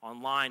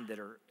online that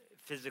are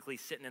physically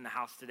sitting in the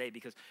house today?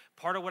 Because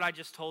part of what I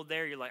just told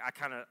there, you're like, I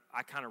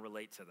kind of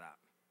relate to that.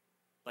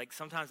 Like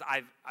sometimes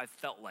I've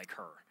felt like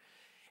her.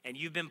 And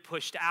you've been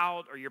pushed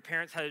out, or your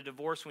parents had a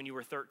divorce when you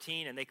were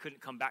 13 and they couldn't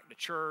come back to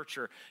church,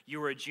 or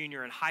you were a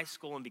junior in high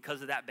school and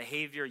because of that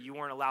behavior, you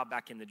weren't allowed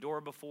back in the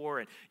door before,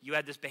 and you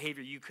had this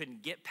behavior you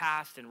couldn't get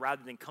past, and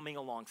rather than coming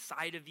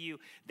alongside of you,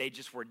 they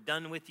just were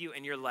done with you.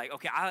 And you're like,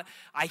 okay,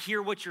 I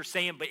hear what you're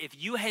saying, but if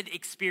you had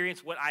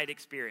experienced what I had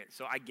experienced,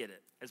 so I get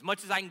it. As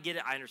much as I can get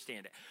it, I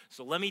understand it.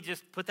 So let me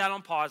just put that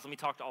on pause. Let me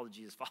talk to all the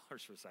Jesus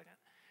followers for a second.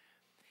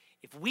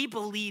 If we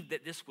believe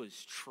that this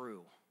was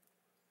true,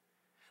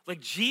 like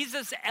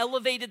Jesus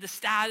elevated the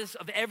status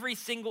of every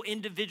single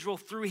individual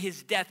through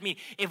his death. I mean,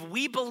 if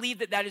we believe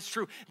that that is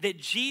true, that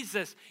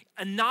Jesus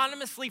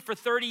anonymously for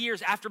 30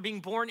 years after being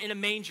born in a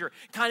manger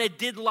kind of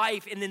did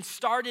life and then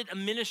started a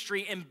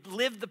ministry and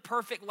lived the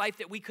perfect life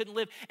that we couldn't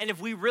live. And if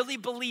we really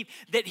believe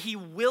that he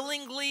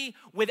willingly,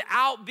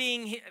 without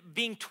being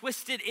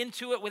twisted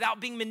into it,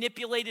 without being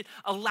manipulated,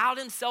 allowed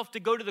himself to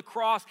go to the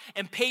cross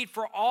and paid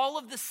for all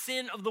of the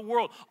sin of the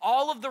world,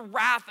 all of the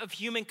wrath of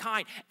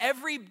humankind,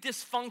 every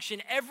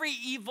dysfunction, every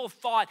evil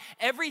thought,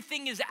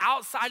 everything is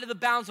outside of the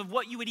bounds of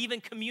what you would even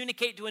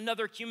communicate to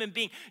another human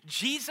being.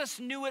 Jesus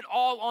knew it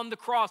all on the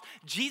cross.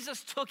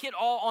 Jesus took it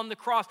all on the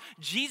cross.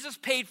 Jesus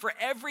paid for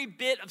every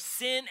bit of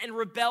sin and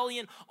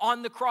rebellion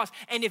on the cross.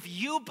 And if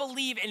you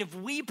believe, and if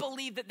we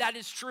believe that that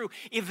is true,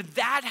 if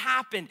that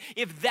happened,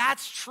 if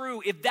that's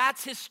true, if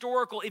that's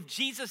historical, if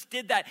Jesus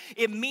did that,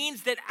 it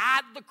means that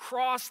at the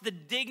cross, the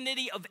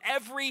dignity of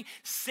every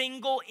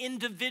single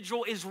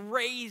individual is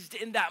raised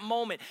in that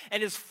moment.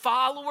 And as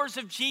followers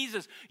of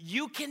Jesus,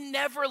 you can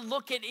never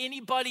look at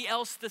anybody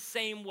else the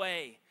same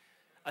way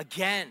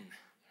again.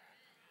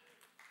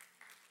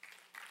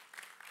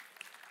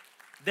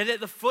 That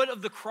at the foot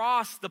of the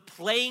cross, the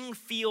playing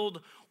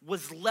field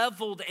was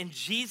leveled and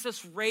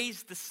Jesus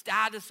raised the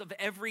status of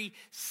every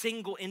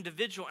single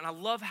individual. And I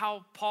love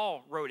how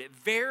Paul wrote it.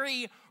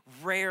 Very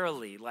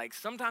rarely, like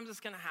sometimes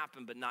it's going to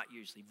happen, but not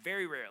usually,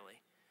 very rarely,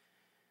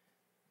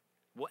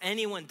 will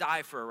anyone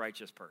die for a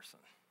righteous person.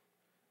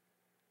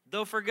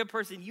 Though for a good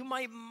person, you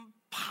might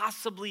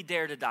possibly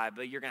dare to die,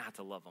 but you're going to have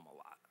to love them a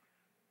lot.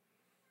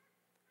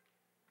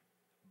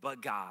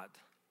 But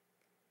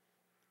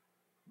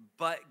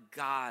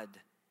God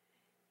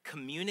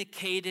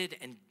communicated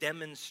and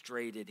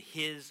demonstrated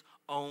his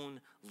own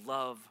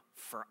love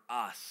for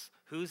us.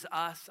 Who's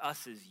us?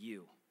 Us is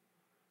you.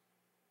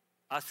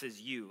 Us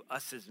is you.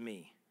 Us is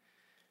me.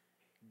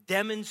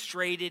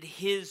 demonstrated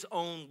his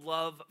own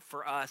love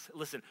for us.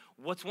 Listen,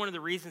 what's one of the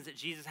reasons that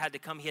Jesus had to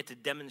come? He had to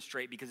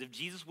demonstrate, because if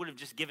Jesus would have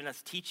just given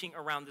us teaching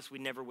around this, we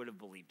never would have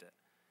believed it.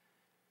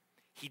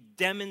 He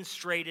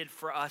demonstrated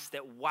for us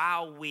that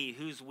while we,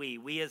 who's we?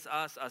 We as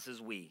us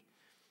as we.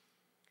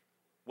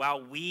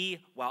 While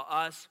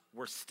us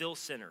were still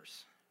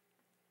sinners.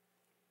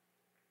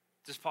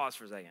 Just pause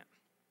for a second.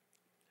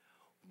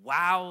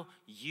 While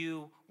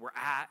you were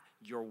at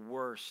your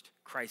worst,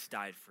 Christ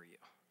died for you.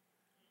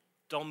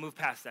 Don't move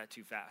past that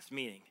too fast.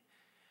 Meaning,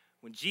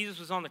 when Jesus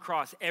was on the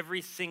cross,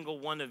 every single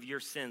one of your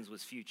sins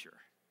was future.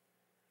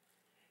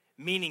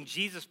 Meaning,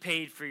 Jesus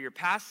paid for your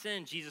past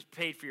sin, Jesus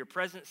paid for your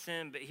present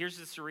sin, but here's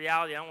just the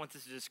reality. I don't want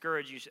this to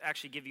discourage you, it should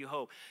actually give you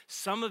hope.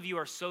 Some of you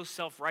are so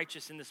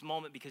self-righteous in this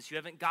moment because you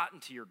haven't gotten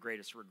to your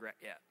greatest regret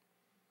yet.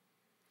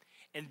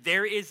 And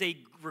there is a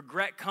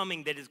regret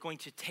coming that is going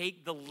to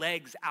take the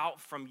legs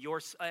out from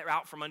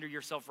under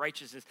your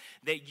self-righteousness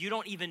that you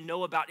don't even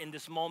know about in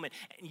this moment.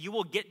 And you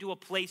will get to a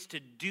place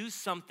to do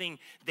something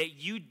that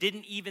you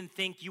didn't even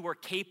think you were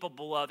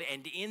capable of.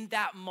 And in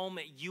that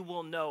moment, you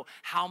will know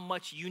how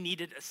much you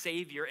needed a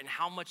Savior and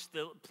how much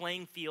the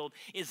playing field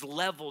is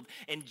leveled.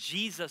 And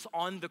Jesus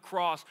on the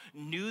cross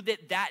knew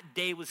that that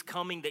day was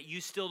coming that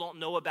you still don't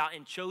know about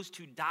and chose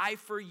to die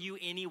for you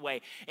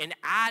anyway. And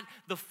at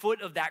the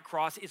foot of that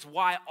cross is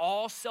why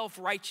all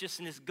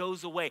self-righteousness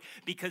goes away,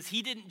 because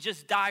he didn't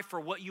just die for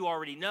what you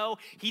already know.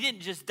 He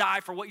didn't just die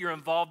for what you're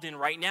involved in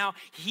right now.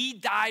 He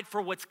died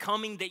for what's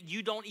coming that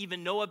you don't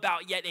even know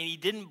about yet, and he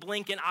didn't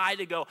blink an eye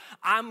to go,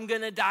 I'm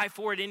going to die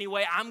for it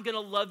anyway. I'm going to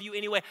love you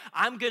anyway.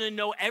 I'm going to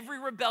know every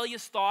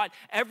rebellious thought,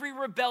 every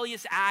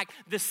rebellious act,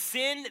 the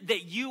sin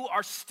that you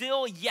are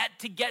still yet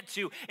to get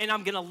to, and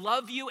I'm going to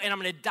love you, and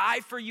I'm going to die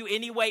for you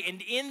anyway. And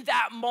in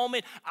that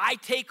moment, I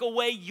take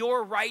away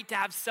your right to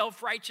have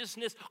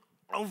self-righteousness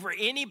over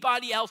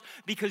anybody else,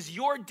 because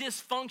your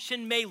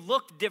dysfunction may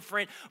look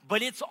different,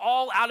 but it's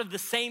all out of the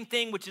same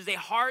thing, which is a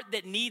heart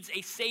that needs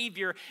a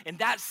Savior, and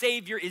that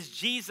Savior is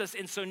Jesus.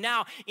 And so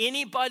now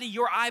anybody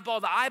you're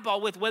eyeball to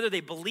eyeball with, whether they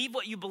believe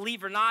what you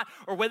believe or not,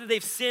 or whether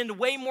they've sinned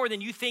way more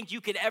than you think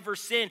you could ever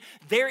sin,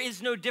 there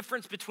is no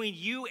difference between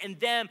you and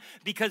them,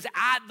 because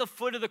at the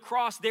foot of the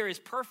cross there is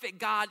perfect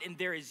God and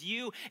there is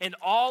you, and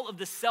all of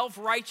the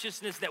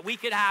self-righteousness that we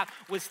could have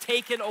was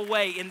taken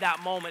away in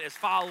that moment as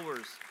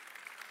followers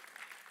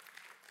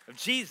of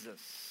Jesus.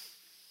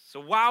 So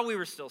while we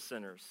were still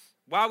sinners,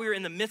 while we were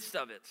in the midst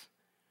of it,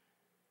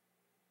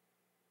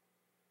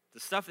 the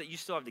stuff that you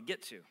still have to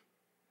get to,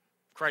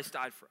 Christ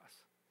died for us.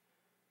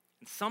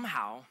 And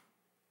somehow,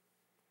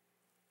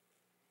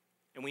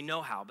 and we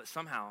know how, but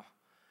somehow,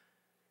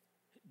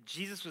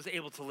 Jesus was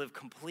able to live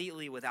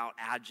completely without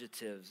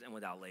adjectives and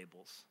without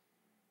labels.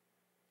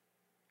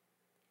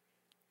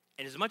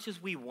 And as much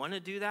as we want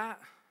to do that,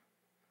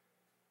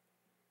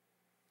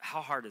 how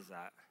hard is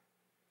that?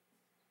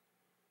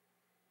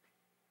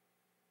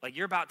 Like,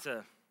 you're about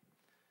to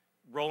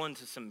roll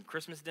into some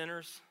Christmas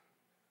dinners,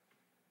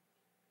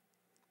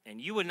 and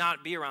you would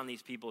not be around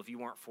these people if you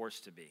weren't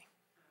forced to be.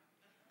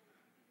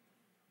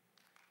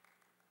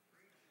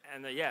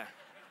 And yeah.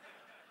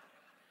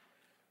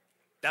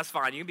 That's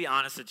fine. You can be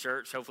honest at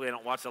church. Hopefully I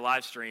don't watch the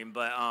live stream,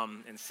 but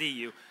and see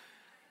you.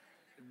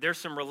 There's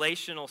some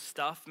relational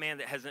stuff, man,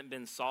 that hasn't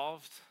been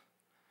solved.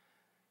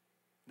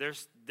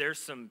 There's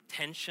some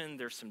tension,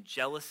 there's some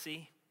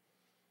jealousy.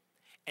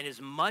 And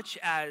as much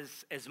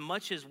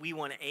as we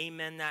want to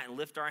amen that and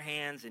lift our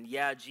hands and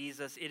yeah,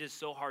 Jesus, it is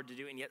so hard to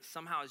do. And yet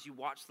somehow as you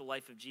watch the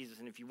life of Jesus,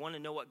 and if you want to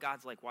know what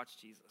God's like, watch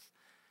Jesus.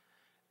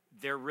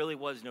 There really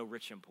was no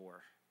rich and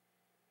poor.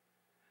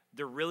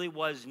 There really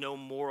was no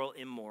moral,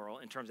 immoral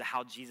in terms of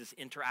how Jesus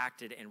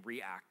interacted and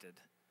reacted.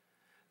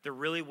 There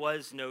really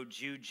was no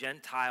Jew,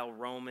 Gentile,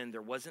 Roman.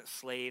 There wasn't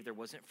slave. There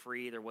wasn't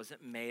free. There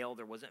wasn't male.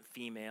 There wasn't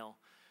female.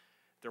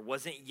 There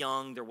wasn't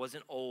young. There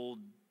wasn't old.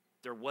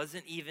 There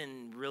wasn't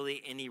even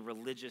really any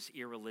religious,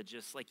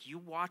 irreligious. Like, you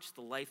watch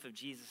the life of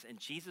Jesus, and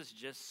Jesus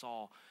just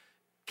saw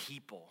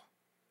people.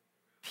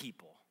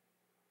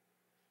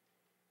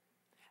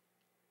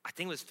 I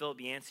think it was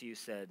Philip Yancey who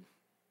said,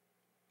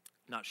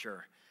 not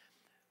sure,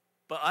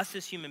 but us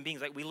as human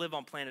beings, like, we live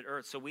on planet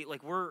Earth, so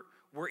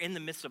we're in the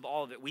midst of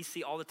all of it. We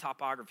see all the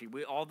topography,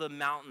 all the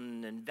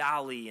mountain and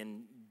valley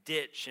and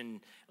ditch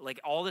and like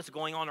all that's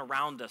going on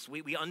around us.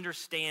 We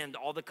understand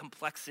all the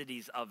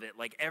complexities of it.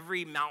 Like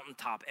every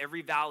mountaintop,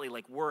 every valley,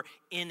 like we're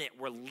in it,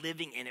 we're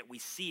living in it, we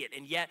see it.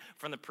 And yet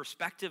from the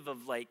perspective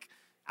of like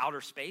outer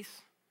space,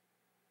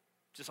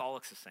 just all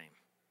looks the same.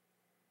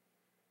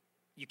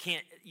 You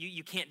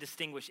can't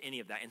distinguish any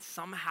of that. And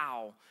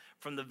somehow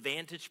from the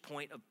vantage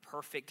point of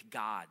perfect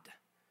God,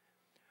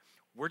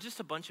 we're just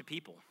a bunch of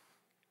people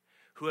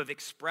who have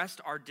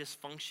expressed our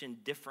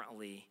dysfunction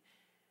differently.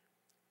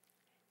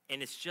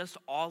 And it's just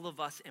all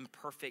of us and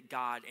perfect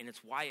God. And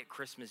it's why at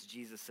Christmas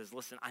Jesus says,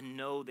 listen, I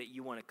know that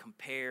you want to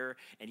compare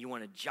and you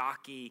want to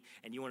jockey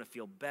and you want to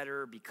feel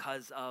better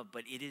because of,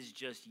 but it is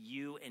just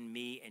you and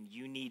me, and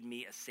you need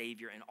me, a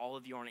Savior, and all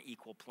of you are on an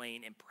equal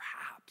plane. And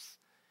perhaps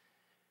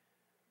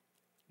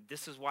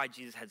this is why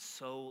Jesus had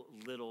so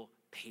little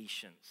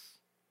patience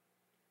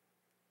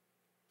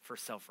for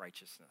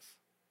self-righteousness.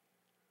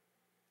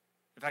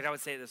 In fact, I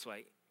would say it this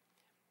way.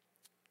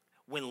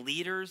 When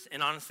leaders,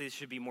 and honestly this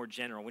should be more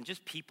general, when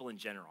just people in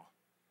general,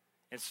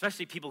 and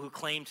especially people who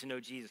claim to know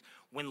Jesus,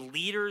 when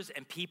leaders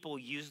and people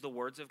use the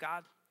words of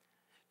God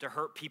to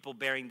hurt people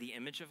bearing the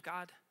image of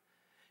God,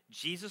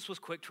 Jesus was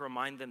quick to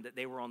remind them that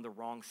they were on the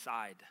wrong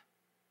side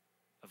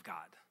of God.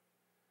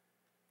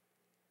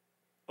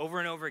 Over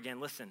and over again,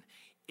 listen,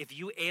 if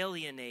you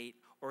alienate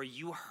or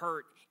you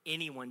hurt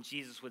anyone,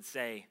 Jesus would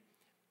say,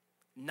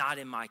 not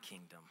in my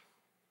kingdom,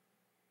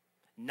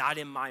 not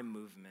in my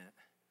movement,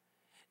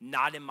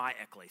 not in my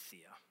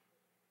ecclesia.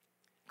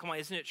 Come on,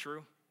 isn't it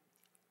true?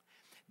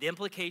 The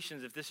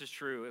implications, if this is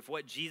true, if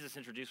what Jesus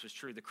introduced was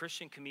true, the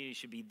Christian community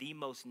should be the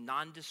most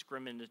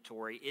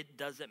non-discriminatory, it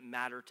doesn't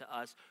matter to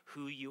us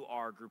who you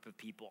are group of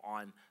people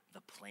on the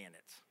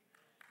planet.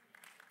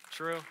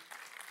 True?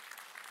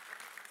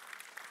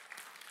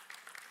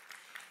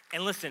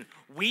 And listen,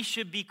 we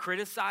should be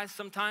criticized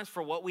sometimes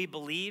for what we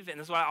believe, and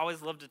this is why I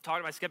always love to talk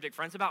to my skeptic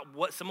friends about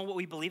some of what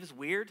we believe is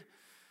weird.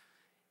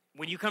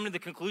 When you come to the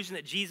conclusion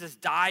that Jesus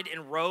died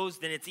and rose,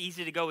 then it's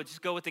easy to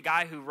just go with the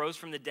guy who rose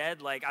from the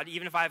dead. Like,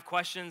 even if I have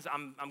questions,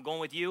 I'm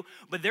going with you.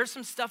 But there's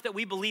some stuff that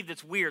we believe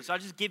that's weird, so I'll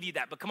just give you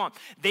that. But come on,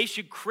 they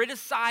should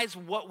criticize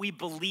what we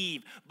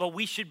believe, but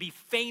we should be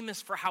famous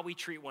for how we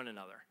treat one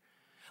another.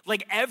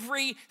 Like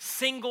every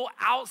single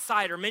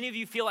outsider, many of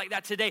you feel like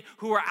that today,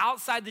 who are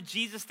outside the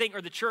Jesus thing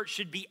or the church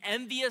should be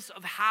envious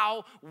of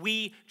how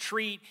we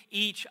treat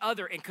each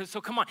other. And so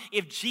come on,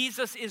 if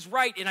Jesus is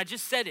right, and I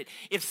just said it,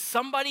 if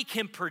somebody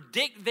can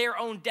predict their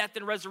own death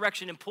and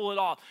resurrection and pull it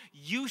off,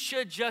 you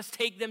should just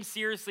take them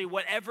seriously,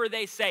 whatever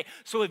they say.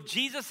 So if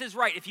Jesus is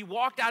right, if he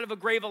walked out of a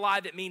grave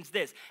alive, it means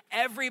this: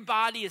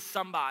 everybody is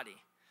somebody.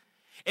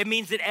 It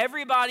means that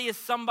everybody is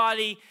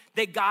somebody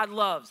that God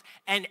loves,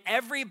 and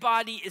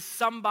everybody is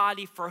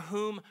somebody for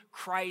whom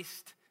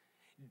Christ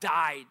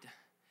died.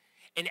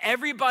 And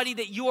everybody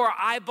that you are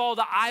eyeball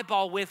to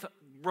eyeball with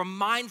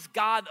reminds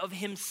God of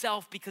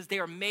himself because they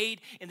are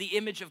made in the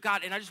image of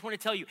God. And I just want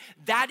to tell you,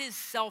 that is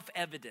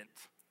self-evident,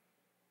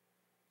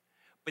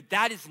 but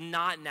that is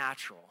not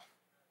natural.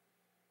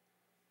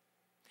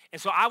 And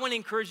so I want to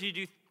encourage you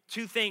to do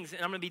two things,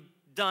 and I'm going to be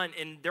done,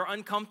 and they're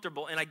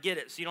uncomfortable, and I get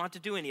it, so you don't have to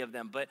do any of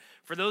them. But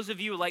for those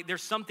of you, like,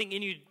 there's something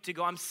in you to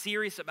go, I'm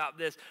serious about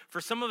this. For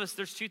some of us,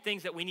 there's two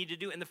things that we need to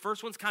do, and the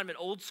first one's kind of an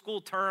old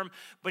school term,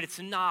 but it's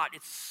not.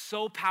 It's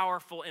so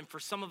powerful, and for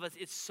some of us,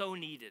 it's so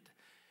needed.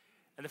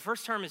 And the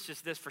first term is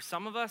just this: for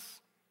some of us,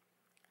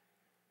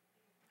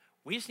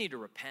 we just need to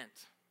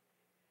repent.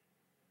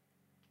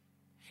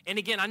 And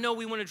again, I know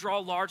we want to draw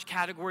large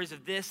categories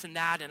of this and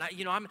that, and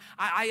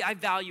I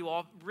value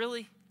all,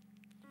 really?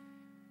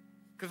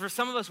 Because for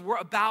some of us, we're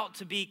about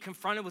to be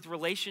confronted with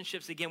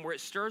relationships again where it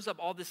stirs up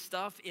all this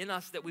stuff in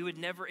us that we would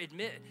never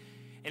admit.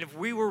 And if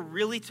we were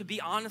really to be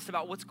honest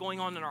about what's going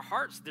on in our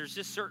hearts, there's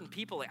just certain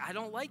people like, I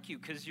don't like you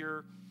because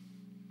you're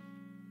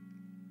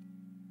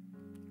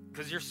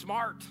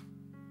smart.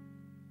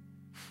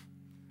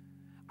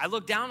 I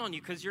look down on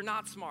you because you're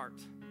not smart.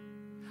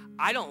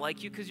 I don't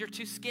like you because you're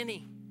too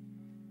skinny.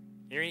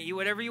 You're going to eat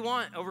whatever you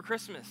want over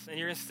Christmas, and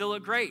you're going to still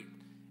look great.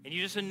 And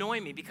you just annoy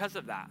me because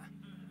of that.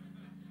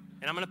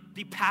 And I'm going to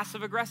be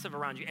passive aggressive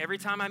around you every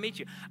time I meet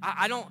you.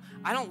 I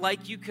don't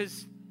like you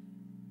because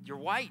you're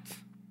white.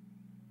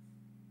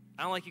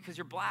 I don't like you because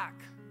you're black.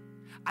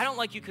 I don't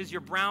like you because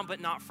you're brown but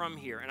not from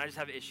here, and I just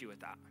have an issue with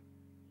that.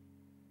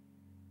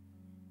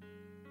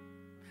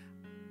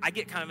 I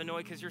get kind of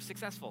annoyed because you're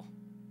successful,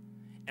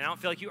 and I don't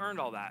feel like you earned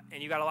all that,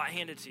 and you got a lot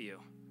handed to you.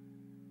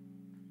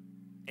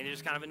 And it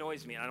just kind of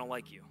annoys me, and I don't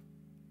like you.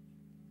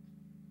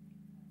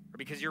 Or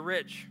because you're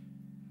rich,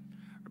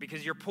 or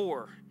because you're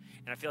poor,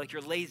 and I feel like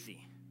you're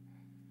lazy,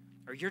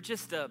 or you're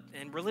just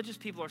and religious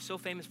people are so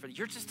famous for,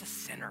 you're just a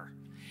sinner.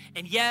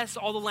 And yes,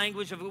 all the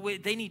language of,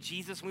 they need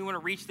Jesus, and we want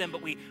to reach them,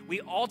 but we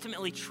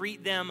ultimately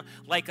treat them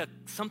like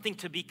something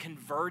to be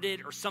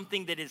converted or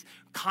something that is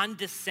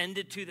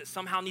condescended to, that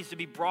somehow needs to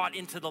be brought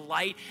into the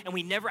light, and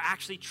we never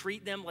actually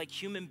treat them like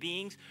human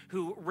beings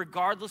who,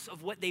 regardless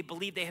of what they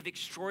believe, they have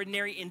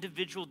extraordinary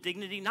individual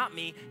dignity. Not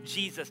me,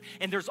 Jesus.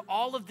 And there's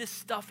all of this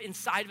stuff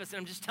inside of us, and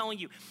I'm just telling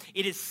you,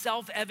 it is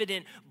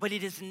self-evident, but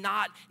it is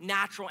not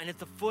natural, and at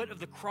the foot of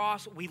the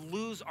cross, we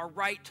lose our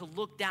right to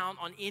look down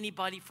on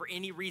anybody for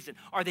any reason.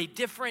 Are they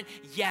different?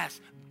 Yes.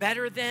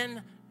 Better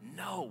than?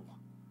 No.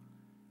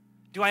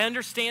 Do I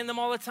understand them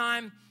all the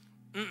time?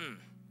 Mm-mm.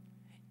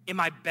 Am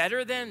I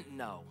better than?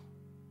 No.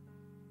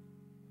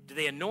 Do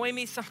they annoy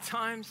me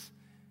sometimes?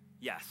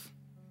 Yes.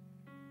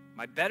 Am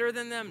I better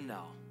than them?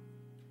 No.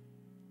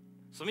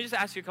 So let me just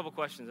ask you a couple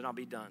questions and I'll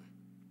be done.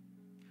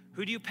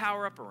 Who do you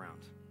power up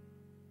around?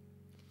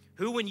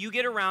 Who, when you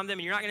get around them,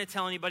 and you're not going to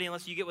tell anybody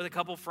unless you get with a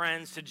couple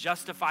friends to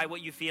justify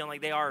what you feel, like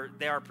they are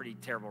pretty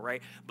terrible,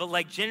 right? But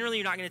like generally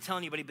you're not going to tell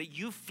anybody, but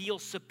you feel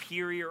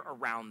superior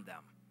around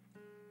them.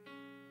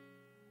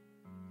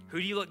 Who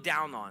do you look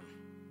down on?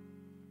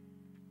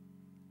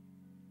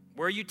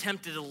 Where are you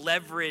tempted to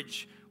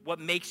leverage what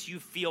makes you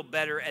feel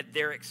better at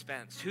their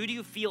expense? Who do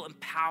you feel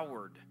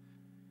empowered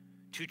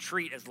to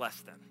treat as less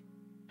than?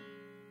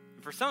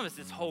 And for some of us,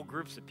 it's whole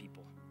groups of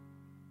people.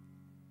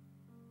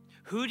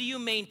 Who do you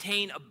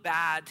maintain a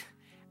bad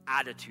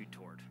attitude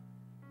toward?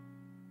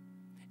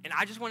 And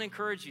I just want to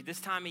encourage you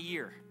this time of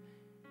year,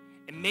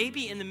 and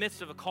maybe in the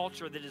midst of a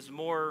culture that is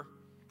more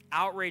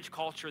outrage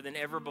culture than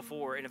ever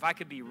before, and if I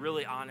could be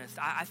really honest,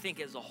 I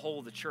think as a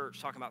whole, the church,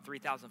 talking about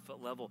 3,000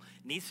 foot level,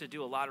 needs to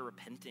do a lot of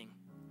repenting.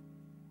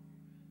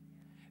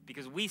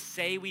 Because we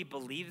say we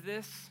believe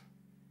this,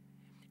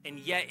 and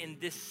yet in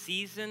this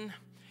season,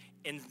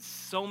 in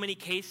so many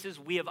cases,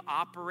 we have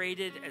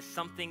operated as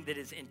something that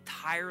is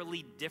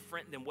entirely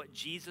different than what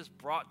Jesus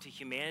brought to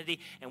humanity,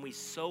 and we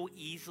so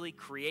easily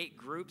create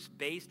groups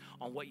based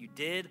on what you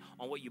did,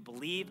 on what you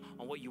believe,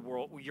 on what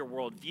your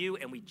worldview,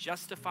 and we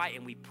justify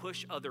and we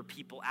push other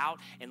people out,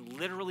 and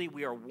literally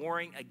we are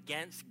warring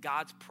against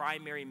God's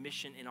primary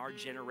mission in our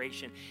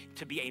generation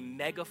to be a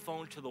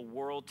megaphone to the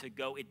world to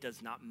go, it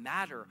does not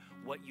matter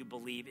what you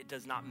believe, it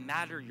does not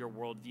matter your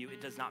worldview,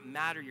 it does not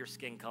matter your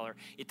skin color,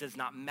 it does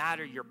not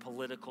matter your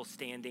political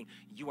standing.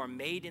 You are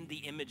made in the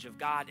image of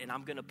God, and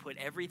I'm going to put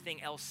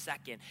everything else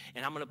second,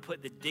 and I'm going to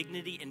put the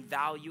dignity and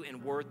value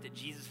and worth that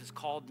Jesus has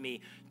called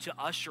me to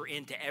usher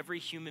into every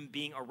human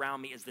being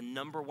around me as the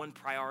number one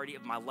priority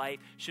of my life,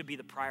 should be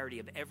the priority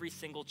of every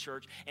single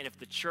church. And if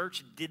the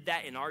church did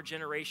that in our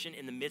generation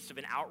in the midst of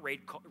an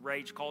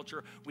outrage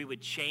culture, we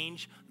would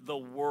change the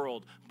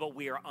world. But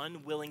we are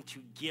unwilling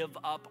to give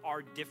up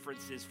our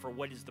differences for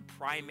what is the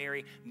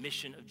primary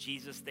mission of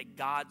Jesus, that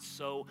God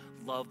so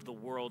loved the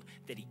world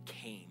that he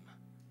came.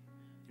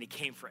 And he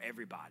came for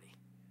everybody.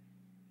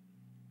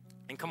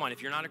 And come on,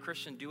 if you're not a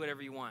Christian, do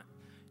whatever you want.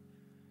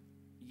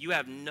 You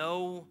have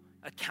no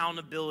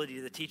accountability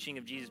to the teaching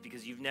of Jesus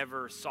because you've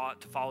never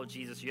sought to follow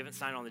Jesus. You haven't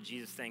signed on the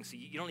Jesus thing, so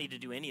you don't need to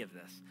do any of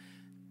this.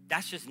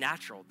 That's just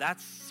natural.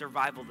 That's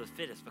survival of the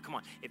fittest. But come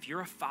on, if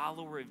you're a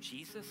follower of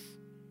Jesus,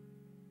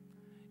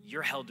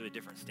 you're held to a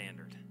different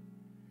standard.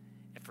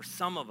 And for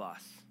some of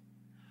us,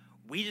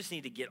 we just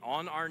need to get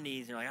on our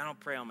knees. And you're like, I don't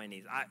pray on my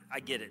knees. I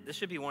get it. This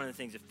should be one of the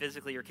things. If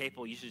physically you're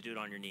capable, you should do it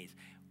on your knees.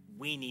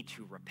 We need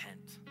to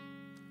repent.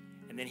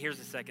 And then here's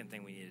the second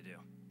thing we need to do.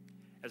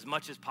 As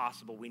much as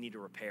possible, we need to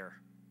repair.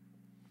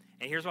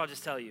 And here's what I'll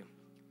just tell you.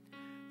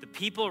 The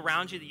people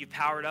around you that you've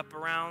powered up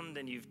around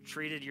and you've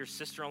treated your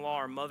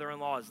sister-in-law or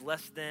mother-in-law as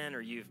less than,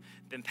 or you've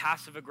been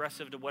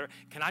passive-aggressive to whatever,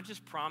 can I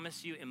just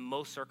promise you in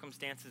most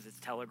circumstances it's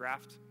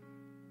telegraphed?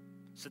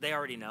 So they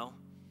already know.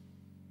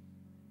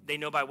 They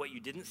know by what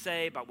you didn't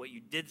say, by what you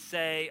did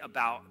say,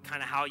 about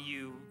kind of how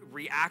you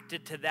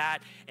reacted to that.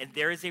 And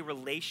there is a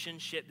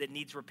relationship that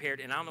needs repaired.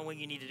 And I don't know when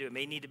you need to do it. It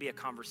may need to be a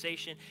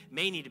conversation,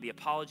 may need to be an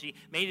apology,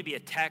 may need to be a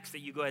text that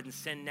you go ahead and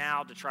send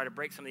now to try to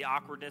break some of the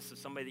awkwardness of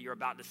somebody that you're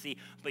about to see.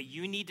 But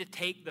you need to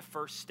take the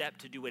first step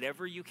to do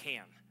whatever you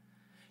can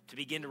to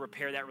begin to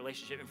repair that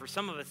relationship. And for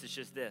some of us, it's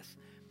just this,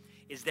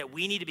 is that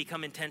we need to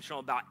become intentional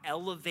about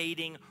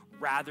elevating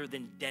rather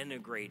than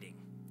denigrating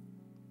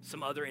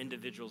some other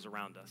individuals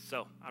around us.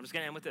 So I'm just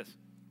going to end with this.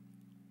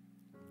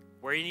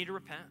 Where do you need to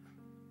repent?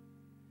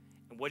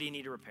 And what do you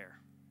need to repair?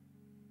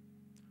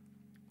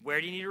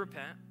 Where do you need to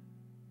repent?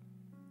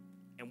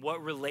 And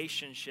what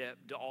relationship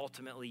do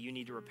ultimately you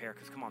need to repair?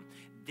 Because come on,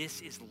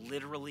 this is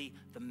literally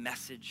the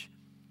message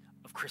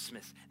of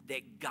Christmas,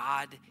 that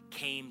God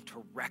came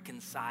to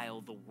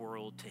reconcile the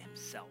world to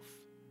himself.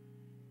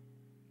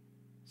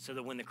 So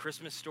that when the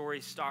Christmas story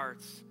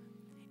starts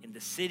in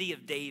the city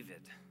of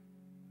David,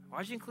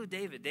 why'd you include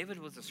David? David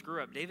was a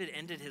screw-up. David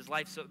ended his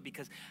life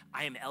because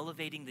I am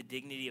elevating the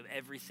dignity of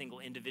every single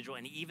individual,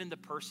 and even the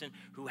person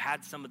who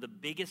had some of the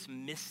biggest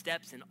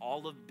missteps in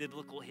all of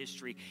biblical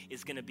history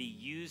is going to be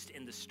used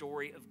in the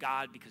story of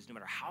God, because no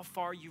matter how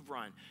far you've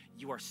run,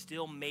 you are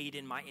still made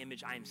in my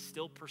image. I am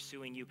still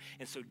pursuing you.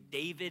 And so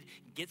David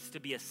gets to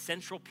be a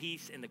central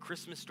piece in the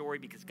Christmas story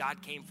because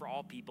God came for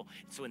all people.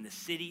 And so in the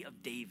city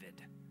of David,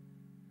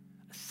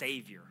 a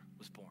Savior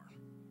was born.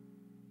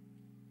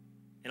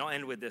 And I'll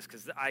end with this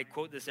because I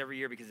quote this every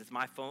year because it's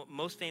my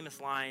most famous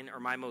line, or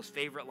my most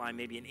favorite line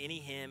maybe in any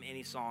hymn,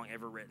 any song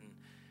ever written,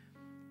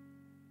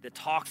 that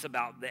talks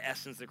about the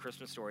essence of the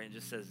Christmas story. And it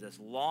just says this: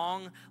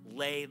 long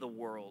lay the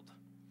world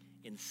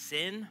in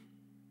sin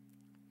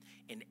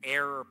and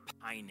error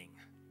pining.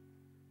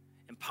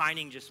 And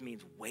pining just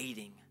means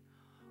waiting,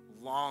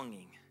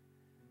 longing.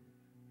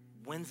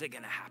 When's it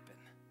going to happen?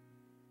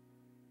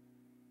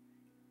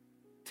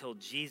 Till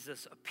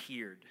Jesus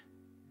appeared,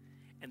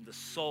 and the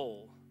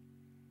soul,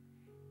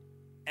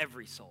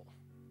 every soul,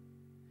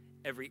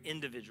 every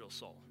individual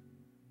soul,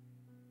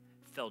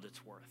 felt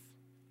its worth.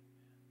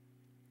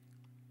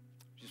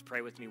 Just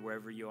pray with me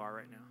wherever you are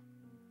right now.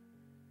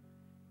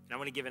 And I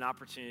want to give an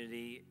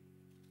opportunity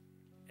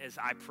as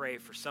I pray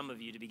for some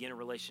of you to begin a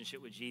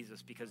relationship with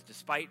Jesus, because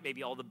despite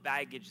maybe all the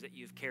baggage that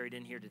you've carried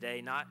in here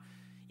today, not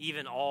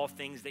even all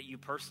things that you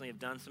personally have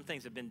done, some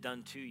things have been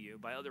done to you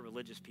by other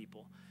religious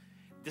people,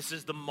 this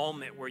is the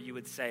moment where you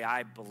would say,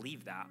 I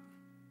believe that.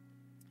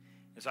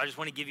 And so I just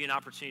want to give you an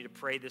opportunity to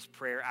pray this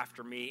prayer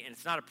after me. And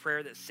it's not a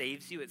prayer that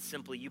saves you. It's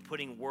simply you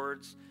putting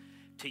words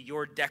to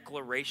your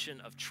declaration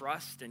of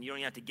trust. And you don't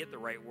even have to get the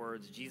right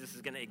words. Jesus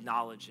is going to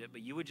acknowledge it.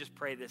 But you would just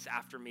pray this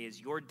after me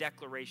as your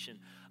declaration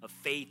of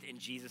faith in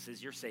Jesus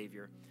as your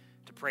Savior.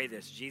 To pray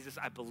this: Jesus,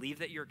 I believe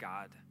that you're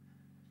God.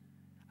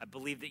 I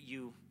believe that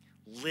you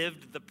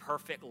lived the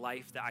perfect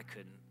life that I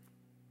couldn't.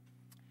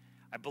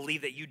 I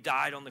believe that you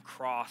died on the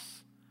cross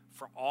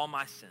for all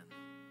my sin.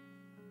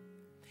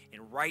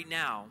 And right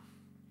now,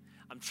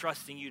 I'm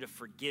trusting you to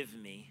forgive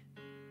me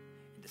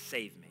and to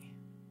save me.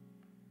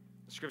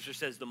 The scripture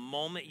says the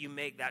moment you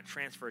make that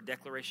transfer, a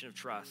declaration of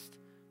trust,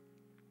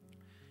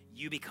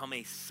 you become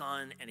a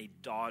son and a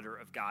daughter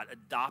of God,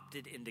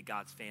 adopted into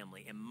God's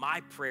family. And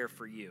my prayer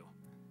for you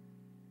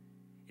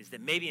is that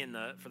maybe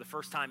for the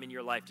first time in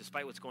your life,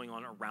 despite what's going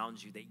on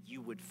around you, that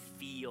you would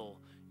feel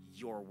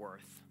your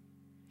worth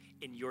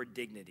and your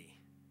dignity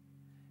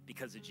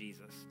because of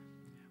Jesus.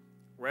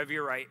 Wherever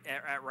you're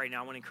at right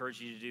now, I want to encourage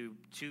you to do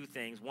two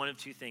things, one of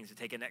two things, to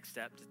take a next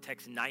step, to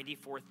text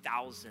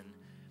 94,000,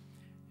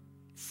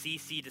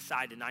 CC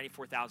decide to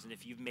 94,000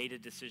 if you've made a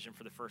decision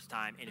for the first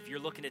time. And if you're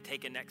looking to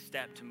take a next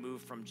step to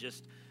move from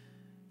just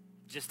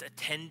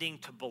attending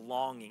to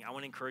belonging, I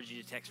want to encourage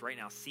you to text right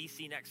now,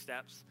 CC next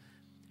steps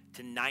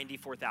to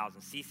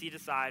 94,000. CC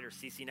decide or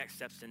CC next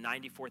steps to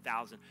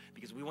 94,000,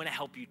 because we want to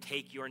help you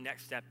take your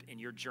next step in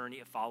your journey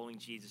of following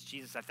Jesus.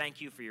 Jesus, I thank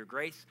you for your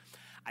grace.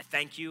 I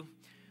thank you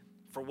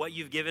for what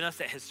you've given us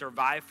that has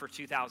survived for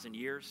 2,000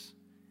 years.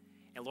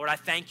 And Lord, I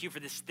thank you for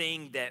this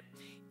thing that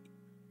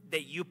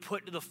you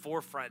put to the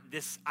forefront,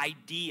 this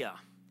idea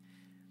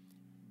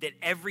that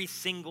every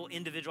single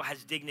individual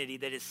has dignity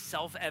that is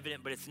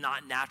self-evident, but it's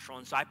not natural.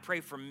 And so I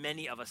pray for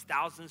many of us,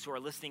 thousands who are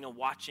listening and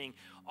watching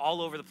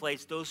all over the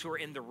place, those who are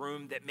in the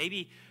room, that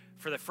maybe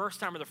for the first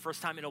time or the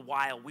first time in a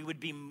while, we would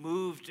be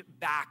moved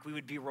back. We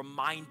would be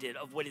reminded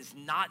of what is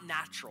not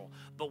natural,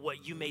 but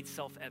what you made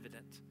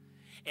self-evident.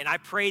 And I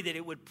pray that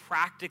it would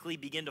practically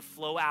begin to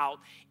flow out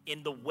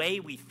in the way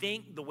we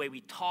think, the way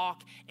we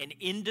talk, and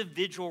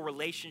individual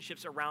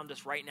relationships around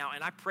us right now.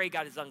 And I pray,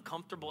 God, as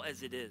uncomfortable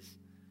as it is,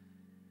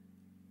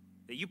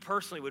 that you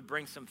personally would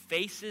bring some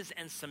faces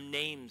and some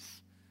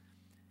names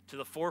to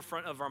the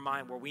forefront of our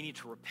mind where we need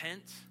to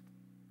repent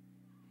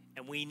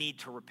and we need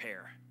to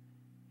repair.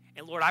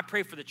 And Lord, I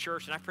pray for the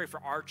church, and I pray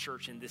for our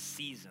church in this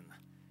season,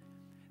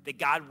 that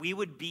God, we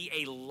would be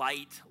a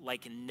light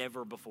like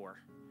never before.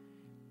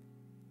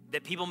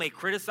 That people may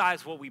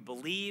criticize what we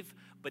believe,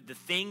 but the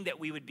thing that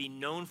we would be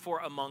known for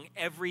among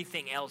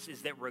everything else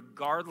is that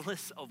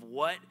regardless of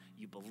what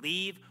you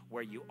believe,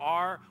 where you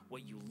are,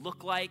 what you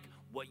look like,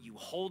 what you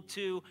hold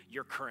to,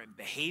 your current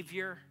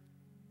behavior,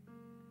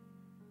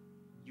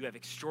 you have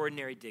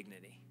extraordinary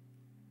dignity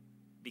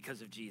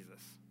because of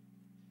Jesus.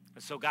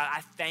 And so, God, I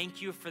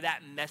thank you for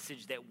that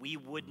message that we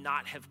would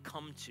not have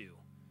come to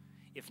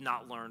if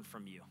not learned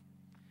from you.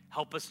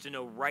 Help us to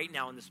know right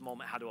now in this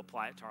moment how to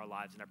apply it to our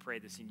lives. And I pray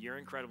this in your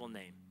incredible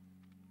name.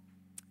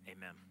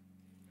 Amen.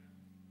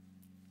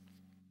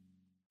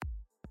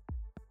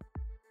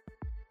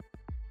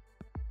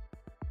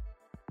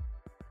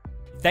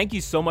 Thank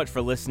you so much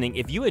for listening.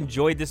 If you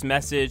enjoyed this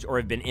message or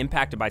have been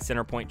impacted by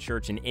Centerpoint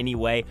Church in any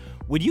way,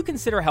 would you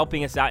consider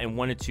helping us out in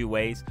one of two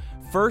ways?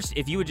 First,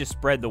 if you would just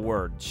spread the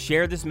word,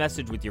 share this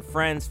message with your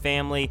friends,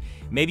 family.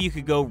 Maybe you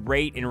could go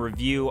rate and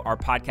review our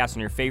podcast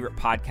on your favorite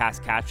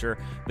podcast catcher,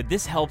 but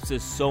this helps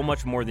us so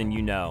much more than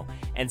you know.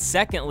 And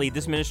secondly,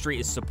 this ministry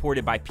is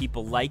supported by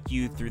people like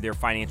you through their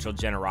financial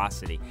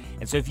generosity.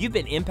 And so if you've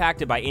been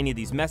impacted by any of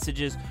these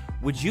messages,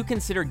 would you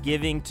consider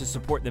giving to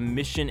support the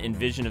mission and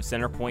vision of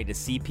Centerpoint to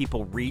see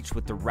people reach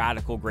with the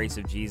radical grace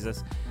of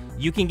Jesus?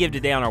 You can give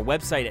today on our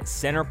website at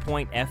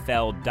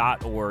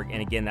centerpointfl.org.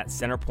 And again, that's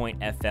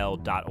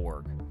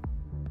centerpointfl.org.